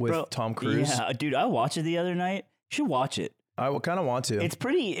 No, with Bro, Tom Cruise. Yeah, dude, I watched it the other night. You should watch it. I kind of want to.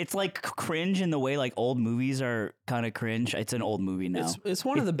 It's like cringe in the way like old movies are kind of cringe. It's an old movie now. It's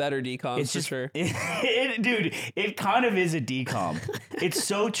one of the better decoms It's for just, sure. dude, it kind of is a decom. It's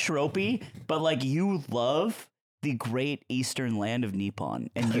so tropey, but like you love the great eastern land of Nippon,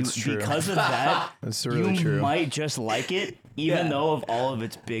 and you It's true. because of that, That's really you true. might just like it, even Yeah. though of all of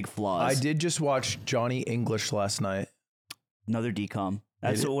its big flaws. I did just watch Johnny English last night, Another decom.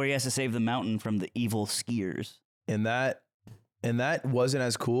 That's where he has to save the mountain from the evil skiers. and that wasn't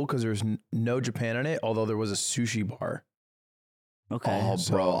as cool because there's no Japan in it. Although there was a sushi bar. Okay. Oh,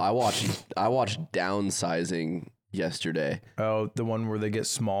 So- bro, I watched Downsizing yesterday. Oh, the one where they get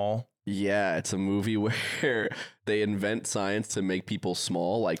small. Yeah, it's a movie where they invent science to make people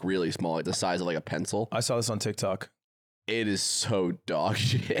small, like really small, like the size of like a pencil. I saw this on TikTok. It is so dog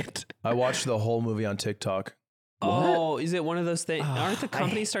shit. I watched the whole movie on TikTok. Oh, is it one of those things? Aren't the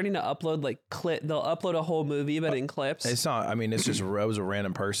companies starting to upload like They'll upload a whole movie, but in clips. It's not. I mean, it's just. I was a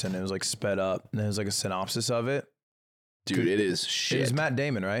random person. It was like sped up, and it was like a synopsis of it. Dude, it is shit. It was Matt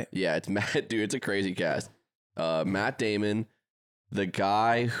Damon, right? Yeah, it's Matt. Dude, it's a crazy cast. Matt Damon, the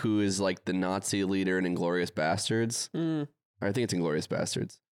guy who is like the Nazi leader in Inglourious Bastards. I think it's Inglourious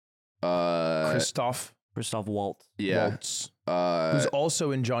Bastards. Christoph Waltz. Yeah. Waltz, who's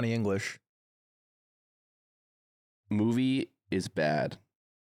also in Johnny English. Movie is bad.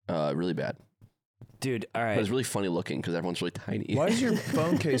 Really bad. Dude, all But right. it's really funny looking because everyone's really tiny. Why is your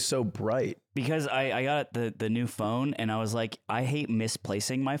phone case so bright? Because I got the new phone and I was like, I hate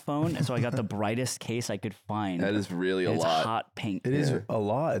misplacing my phone. And so I got the brightest case I could find. That is really a And it's lot. hot pink. It is a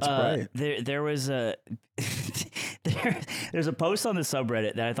lot. It's bright. There was a there's a post on the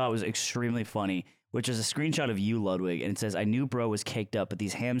subreddit that I thought was extremely funny, which is a screenshot of you, Ludwig, and it says, "I knew bro was caked up, but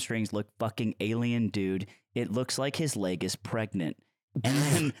these hamstrings look fucking alien, dude. It looks like his leg is pregnant." And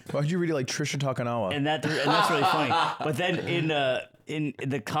then Why'd you read it like Trisha Takanawa? and that's really funny. But then in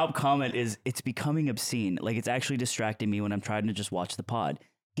the top comment is, "It's becoming obscene. Like it's actually distracting me when I'm trying to just watch the pod.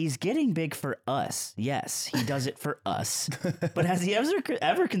 He's getting big for us. Yes, he does it for us. But has he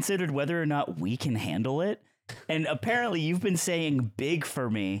ever considered whether or not we can handle it? And apparently you've been saying big for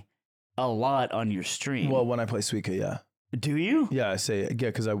me a lot on your stream. Well, when I play Suika, yeah. Do you? Yeah, I say yeah,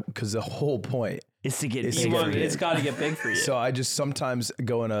 because the whole point. It's to get It's big to for get you. It's got to get big for you. So I just sometimes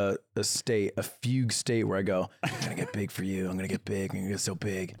go in a fugue state where I go, I'm gonna get big for you. I'm gonna get big. I'm gonna get so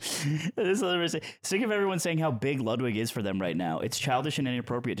big. This is what I'm saying. Sick of everyone saying how big Ludwig is for them right now. It's childish and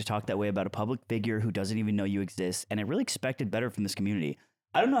inappropriate to talk that way about a public figure who doesn't even know you exist, and I really expected better from this community.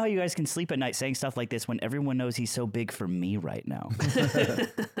 I don't know how you guys can sleep at night saying stuff like this when everyone knows he's so big for me right now.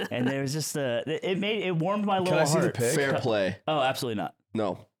 And there's just it warmed my little Can I see heart. the pic Fair play. Oh, absolutely not.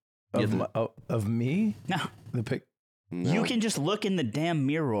 No. of me? No, The pic. No. you can just look in the damn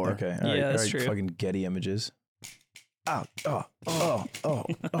mirror. Okay. All right, Yeah, that's all right, true. Fucking Getty images. Oh.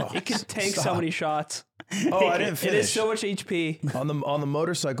 It could take so Stop. many shots. Oh, I didn't It finish. is so much HP. on the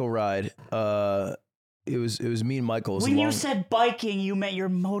motorcycle ride. It was me and Michael. It was When a you long- said biking, you meant your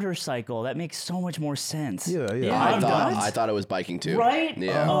motorcycle. That makes so much more sense. yeah. I I've thought done it. I thought it was biking too. Right?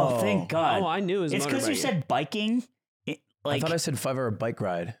 Yeah. Oh, thank God. Oh, I knew it was It's because you motorbiking. said biking. I Like, thought I said 5-hour bike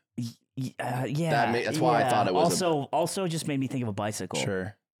ride. yeah. That's why I thought it was Also, just made me think of a bicycle.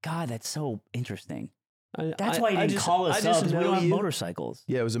 Sure. God, that's so interesting. I- That's I- why you I didn't just- call I us just up. 'Cause we know don't have you. motorcycles.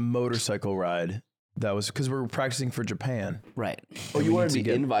 Yeah, it was a motorcycle ride. That was because we were practicing for Japan. Right. Oh, We you wanted need to to be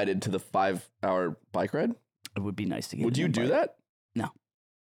get- invited to the 5-hour bike ride? It would be nice to get. Would an you do invite. that? No.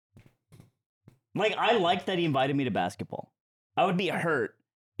 Like, I like that he invited me to basketball. I would be hurt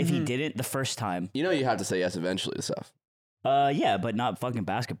if he didn't the first time. You know you have to say yes eventually to stuff. Yeah, but not fucking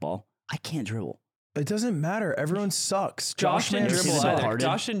basketball. I can't dribble. It doesn't matter. Everyone sucks. Josh didn't Mann dribble The either. Departed?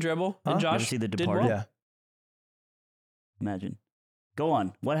 Josh didn't dribble. Huh? And You ever Josh see The did Departed? well. Yeah. Imagine. Go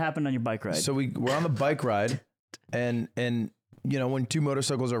on. What happened on your bike ride? So we're on the bike ride, and you know, when two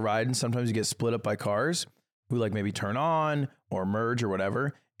motorcycles are riding, sometimes you get split up by cars who like maybe turn on or merge or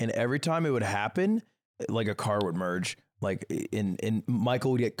whatever. And every time it would happen, like a car would merge. Like and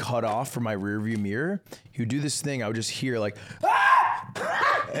Michael would get cut off from my rear view mirror. He would do this thing. I would just hear like,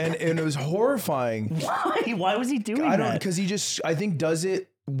 ah! and it was horrifying. Why? Why was he doing I don't, that? because he just, I think, does it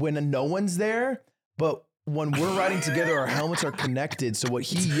when no one's there. But when we're riding together, our helmets are connected. So what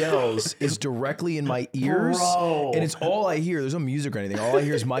he yells is directly in my ears. Bro. And it's all I hear. There's no music or anything. All I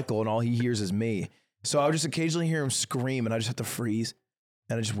hear is Michael, and all he hears is me. So I would just occasionally hear him scream, and I just have to freeze.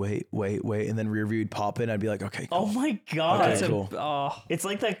 And I just wait. And then rear view would pop in. I'd be like, okay, cool. Oh my god! Okay, That's cool. It's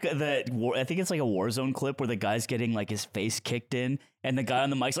like that war. I think it's like a Warzone clip where the guy's getting like his face kicked in, and the guy on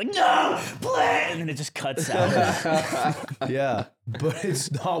the mic's like, "No, play!" and then it just cuts out. Yeah, but it's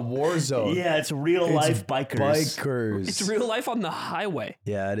not Warzone. Yeah, it's real It's life bikers. Bikers. It's real life on the highway.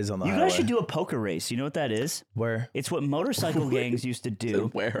 Yeah, it is on the You highway. guys should do a poker race. You know what that is? Where? It's what motorcycle gangs used to do.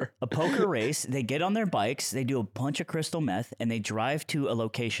 Where? A poker race. They get on their bikes, they do a bunch of crystal meth, and they drive to a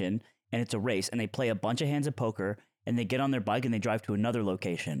location, and it's a race, and they play a bunch of hands of poker, and they get on their bike and they drive to another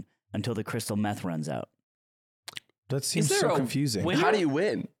location until the crystal meth runs out. That seems there so a confusing. win- How do you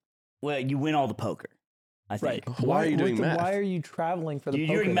win? Well, you win all the poker, I think. Right. Why are you doing math? Why are you traveling for the You're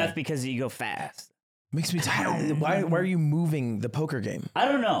poker doing meth game? because you go fast. Makes me tired. Why are you moving the poker game? I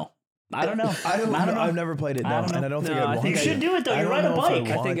don't know. I don't know. I've never played it, I no, don't know. and I don't think No, I'd I want think You to. should do it though. I You don't ride a know if I bike. I think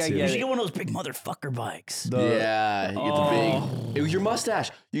I want get You to. should it. get one of those big motherfucker bikes. Yeah, you get the big. It was your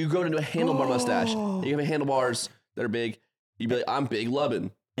mustache. You go into a handlebar mustache. You have handlebars that are big. You'd be like, I'm Big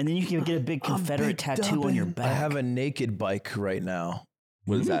Lubbin. And then you can get a big Confederate big tattoo on your dubbin'. back. I have a naked bike right now.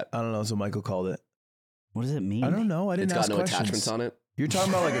 What is that? I don't know. That's what Michael called it. What does it mean? I don't know. I It's didn't got ask no questions. attachments on it. You're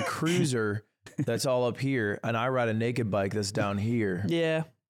talking about like a cruiser that's all up here, and I ride a naked bike that's down here. Yeah.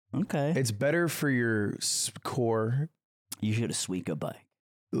 Okay. It's better for your core, You should have Suica bike.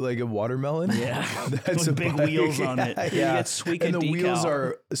 like a watermelon. Yeah. That's With a big bike. wheels on it. Yeah, You get Suica and the wheels decal.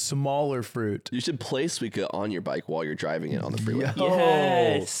 are smaller fruit. You should play Suica on your bike while you're driving it on the freeway. Yo.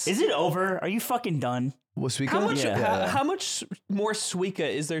 Yes. Is it over? Are you fucking done? Well, Suica? How much? Yeah. How much more Suica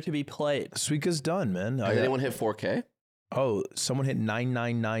is there to be played? Suica's done, man. Has anyone hit 4K? Oh, someone hit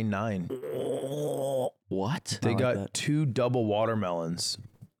 9999. What? They like got that. 2 double watermelons.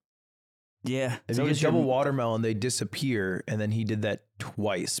 Yeah. If So you is get double your- watermelon, they disappear, and then he did that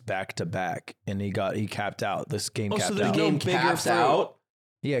twice back to back, and he capped out. This game Oh, so capped there's out. no Game bigger caps fruit. out.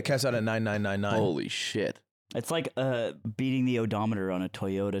 Yeah, it caps out at 9999. Holy shit! It's like beating the odometer on a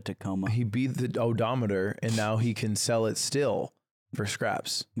Toyota Tacoma. He beat the odometer, and now he can sell it still for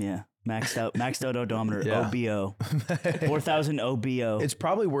scraps. Yeah. Maxed out odometer. Yeah. OBO. 4,000 OBO. It's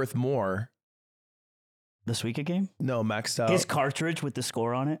probably worth more. The Suica game? No, maxed out. His cartridge with the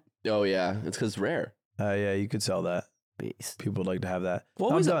score on it? Oh yeah, it's because it's rare. Yeah, you could sell that. Beast. People would like to have that. What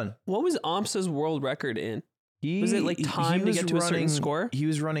I'm was done. What was Amsa's world record in? Was it, like, time to was get to a certain score? He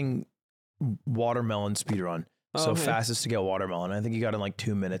was running watermelon speedrun. So Okay. fastest to get watermelon. I think he got in like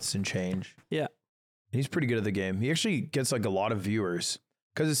 2 minutes and change. Yeah. He's pretty good at the game. He actually gets like a lot of viewers.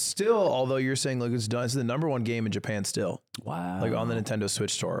 Because it's still, although you're saying like it's done, it's the #1 game in Japan still. Wow. Like on the Nintendo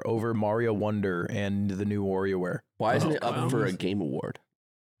Switch store over Mario Wonder and the new WarioWare. Why isn't Oh, it up wow. for a game award?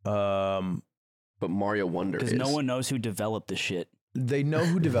 But Mario Wonder Because is. no one knows who developed the shit. They know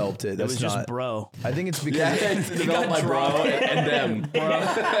who developed it. It That's was just not. bro. I think it's because Yeah, it's developed by bro and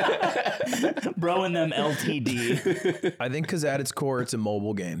them. Bro and them LTD. I think because at its core it's a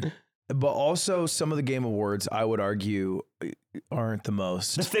mobile game. But also some of the game awards I would argue aren't the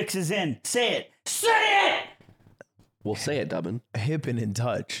most The fix is in. Say it. Say it! We'll say it, Dubbin. hip and in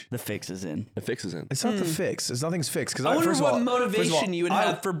touch. The fix is in. The fix is in. It's not the fix. It's nothing's fixed. Because I wonder first of what all, motivation you would I-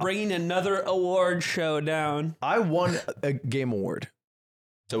 have for bringing another award show down. I won a game award,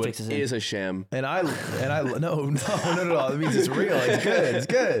 So it Fix is in. is a sham. and I no. That means it's real. It's good. It's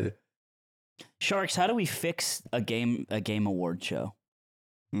good. Sharks, how do we fix a game award show?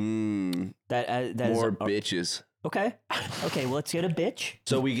 That is More bitches. Okay. Okay, well, let's get a bitch.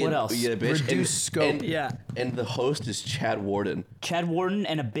 So we get What else? We get a bitch. Reduce scope. And, Yeah. and the host is Chad Warden. Chad Warden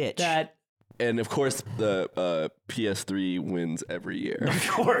and a bitch. That And of course, the PS3 wins every year. Of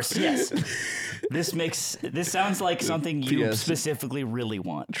course, yes. This sounds like something you Yes. specifically really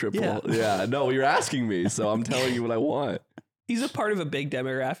want. Triple. Yeah. No, you're asking me, so I'm telling you what I want. he's a part of a big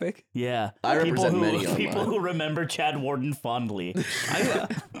demographic. Yeah. I represent many People online. who remember Chad Warden fondly.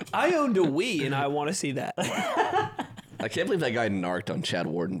 I owned a Wii and I want to see that. I can't believe that guy narked on Chad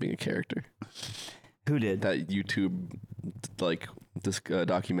Warden being a character. Who did? That YouTube, like, this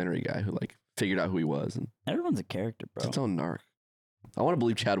documentary guy who, like, figured out who he was. And Everyone's a character, bro. it's its own narc. I want to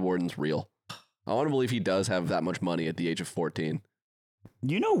believe Chad Warden's real. I want to believe he does have that much money at the age of 14.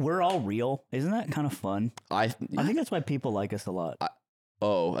 You know, we're all real. Isn't that kind of fun? I think that's why people like us a lot.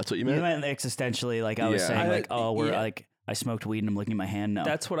 Oh, that's what you meant? You meant existentially, like I was Yeah. saying, like, we're yeah. like, I smoked weed and I'm looking at my hand now.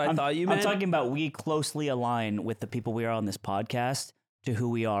 That's what I thought you meant. I'm talking about we closely align with the people we are on this podcast to who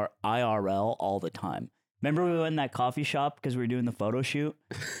we are IRL all the time. Remember we went in that coffee shop because we were doing the photo shoot?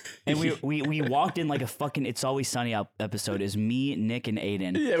 And we walked in like a fucking It's Always Sunny episode. Is me, Nick, and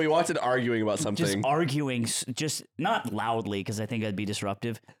Aiden. Yeah, we watched it arguing about something. Just arguing, just not loudly because I think that'd be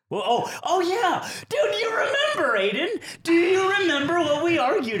disruptive. Well, oh yeah, dude, you remember, Aiden? Do you remember what we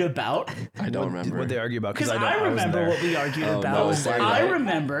argued about? I don't remember. what they argue about Because I I remember wasn't what we argued Oh, about. no, say I that.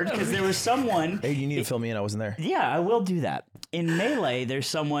 remembered because there was someone. there. Hey, you need to fill me in. I wasn't there. Yeah, I will do that. In Melee, there's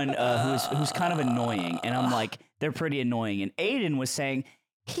someone who's kind of annoying, and I'm like, they're pretty annoying. And Aiden was saying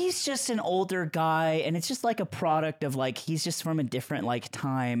he's just an older guy, and it's just like a product of like he's just from a different like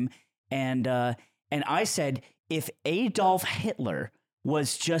time. And I said if Adolf Hitler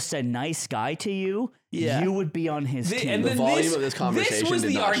was just a nice guy to you, Yeah. you would be on his team. And The then volume of this conversation this was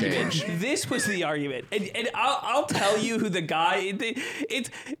did the not argument. change. This was the argument, and I'll tell you who the guy. It's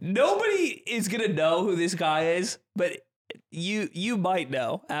nobody is gonna know who this guy is, but you might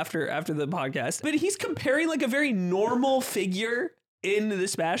know after the podcast. But he's comparing like a very normal figure in the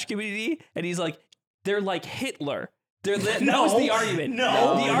Smash community, and he's like, they're like Hitler. That was the argument.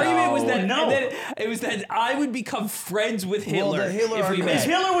 No. The argument was that, No. that it was that I would become friends with Hitler. Well, the Hitler if we argument- met.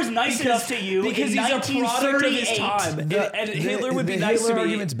 If Hitler was nice enough to you Because in he's a product of his 1938, time, and Hitler would be the nice Hitler to me.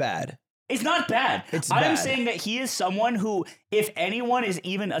 argument's bad. it's not bad. It's I'm bad. saying that he is someone who, if anyone is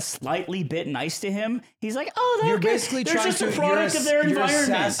even a slightly bit nice to him, he's like, oh, they're You're good. basically They're trying just to a product of their you're environment.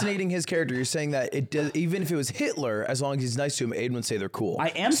 assassinating his character. You're saying that it does, even if it was Hitler, as long as he's nice to him, Aiden would say they're cool. I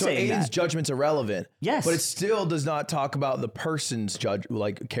am so saying Aiden's that. judgment's irrelevant. Yes. but it still does not talk about the person's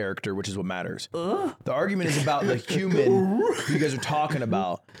character, which is what matters. The argument is about the human you guys are talking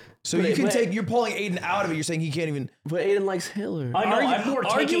about. So you're pulling Aiden out of it. You're saying he can't even. But Aiden likes Hitler. I know, I'm more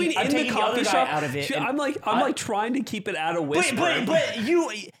arguing I'm in the taking the other coffee guy shop out of it. Shit, and- I'm like trying to keep it out of whispering. but you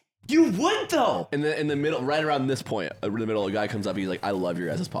would though. In the middle, right around this point, in the middle, a guy comes up. He's like, "I love your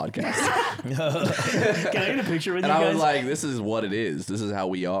guys' podcast," Can I get a picture with and you I guys? was like, "This is what it is. This is how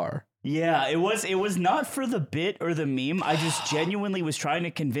we are." Yeah, it was not for the bit or the meme. I just genuinely was trying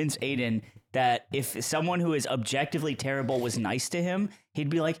to convince Aiden that if someone who is objectively terrible was nice to him, he'd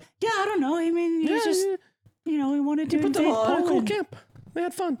be like, yeah, I don't know. I mean, he's just, he wanted to Put them invade all in a cool Poland. camp. They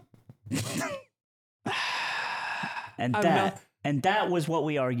had fun. And that was what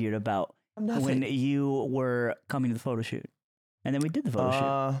we argued about when you were coming to the photo shoot. And then we did the photo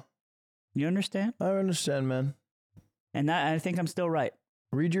shoot. You understand? I understand, man. And that I think I'm still right.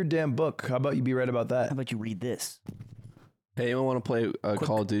 Read your damn book. How about you be right about that? How about you read this? Hey, anyone want to play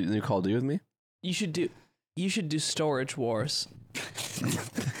Call of Duty? New Call of Duty with me? You should do Storage Wars.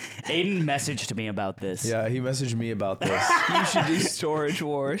 Aiden messaged me about this. Yeah, he messaged me about this. You should do Storage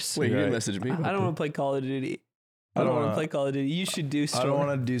Wars. Wait, you Right. didn't message me. I don't want to play Call of Duty. I don't want to play Call of Duty. You should do I Storage. don't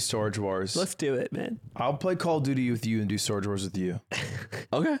want to do Storage Wars. Let's do it, man. I'll play Call of Duty with you and do Storage Wars with you,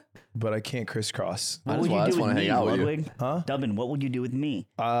 Okay. but I can't crisscross. What I would just you do wanna with me, hang out with you. Ludwig? Huh? Dubbin, what would you do with me?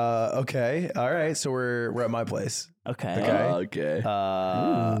 Okay. All right. So we're at my place. Okay. Okay.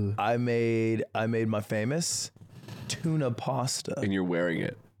 Okay. I made my famous tuna pasta, And you're wearing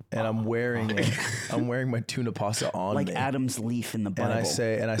it. and I'm wearing it. I'm wearing my tuna pasta on Like me. Adam's leaf in the Bible.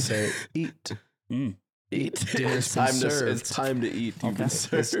 and I say, eat. Eat. Dinner's been served. It's time to eat. You've been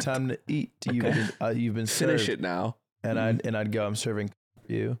served. It's time to eat. You've been Finish served. it now. And I'd go. I'm serving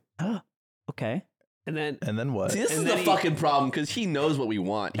you. Okay. And then what? See, this And is then the he- fucking problem because he knows what we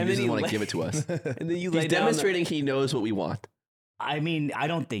want. He And then doesn't he want to lay- give it to us. and then you lay He's down. demonstrating he knows what we want. I mean, I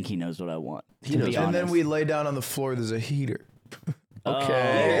don't think he knows what I want. He to knows be what- And then honest. we lay down on the floor. There's a heater.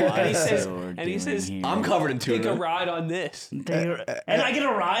 Okay. Oh, And he I says- see what we're and he doing says, here. I'm covered in Take a tuna. ride on this. And I get a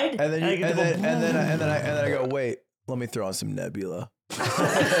ride. And then I you, get and to then go, and then and then I go, wait. Let me throw on some Nebula.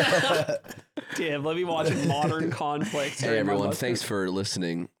 Damn, let me watch Modern Conflict. Hey everyone, thanks for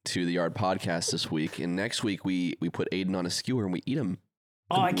listening to the Yard Podcast this week. And next week we put Aiden on a skewer and we eat him.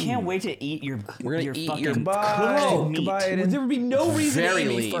 Oh, I can't wait to eat your. We're gonna your eat fucking your- Goodbye. cooked meat. Goodbye, Aiden. There would be no reason to Very eat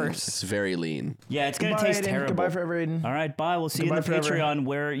me lean. first. It's very lean. Yeah, it's gonna Goodbye, taste Aiden. terrible. Goodbye forever, Aiden. All right, bye. We'll see you in the Goodbye forever. Patreon.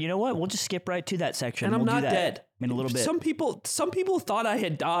 Where you know what? We'll just skip right to that section. And I'm we'll not do that dead. in a little bit. Some people thought I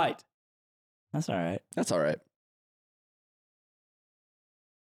had died. That's all right. That's all right.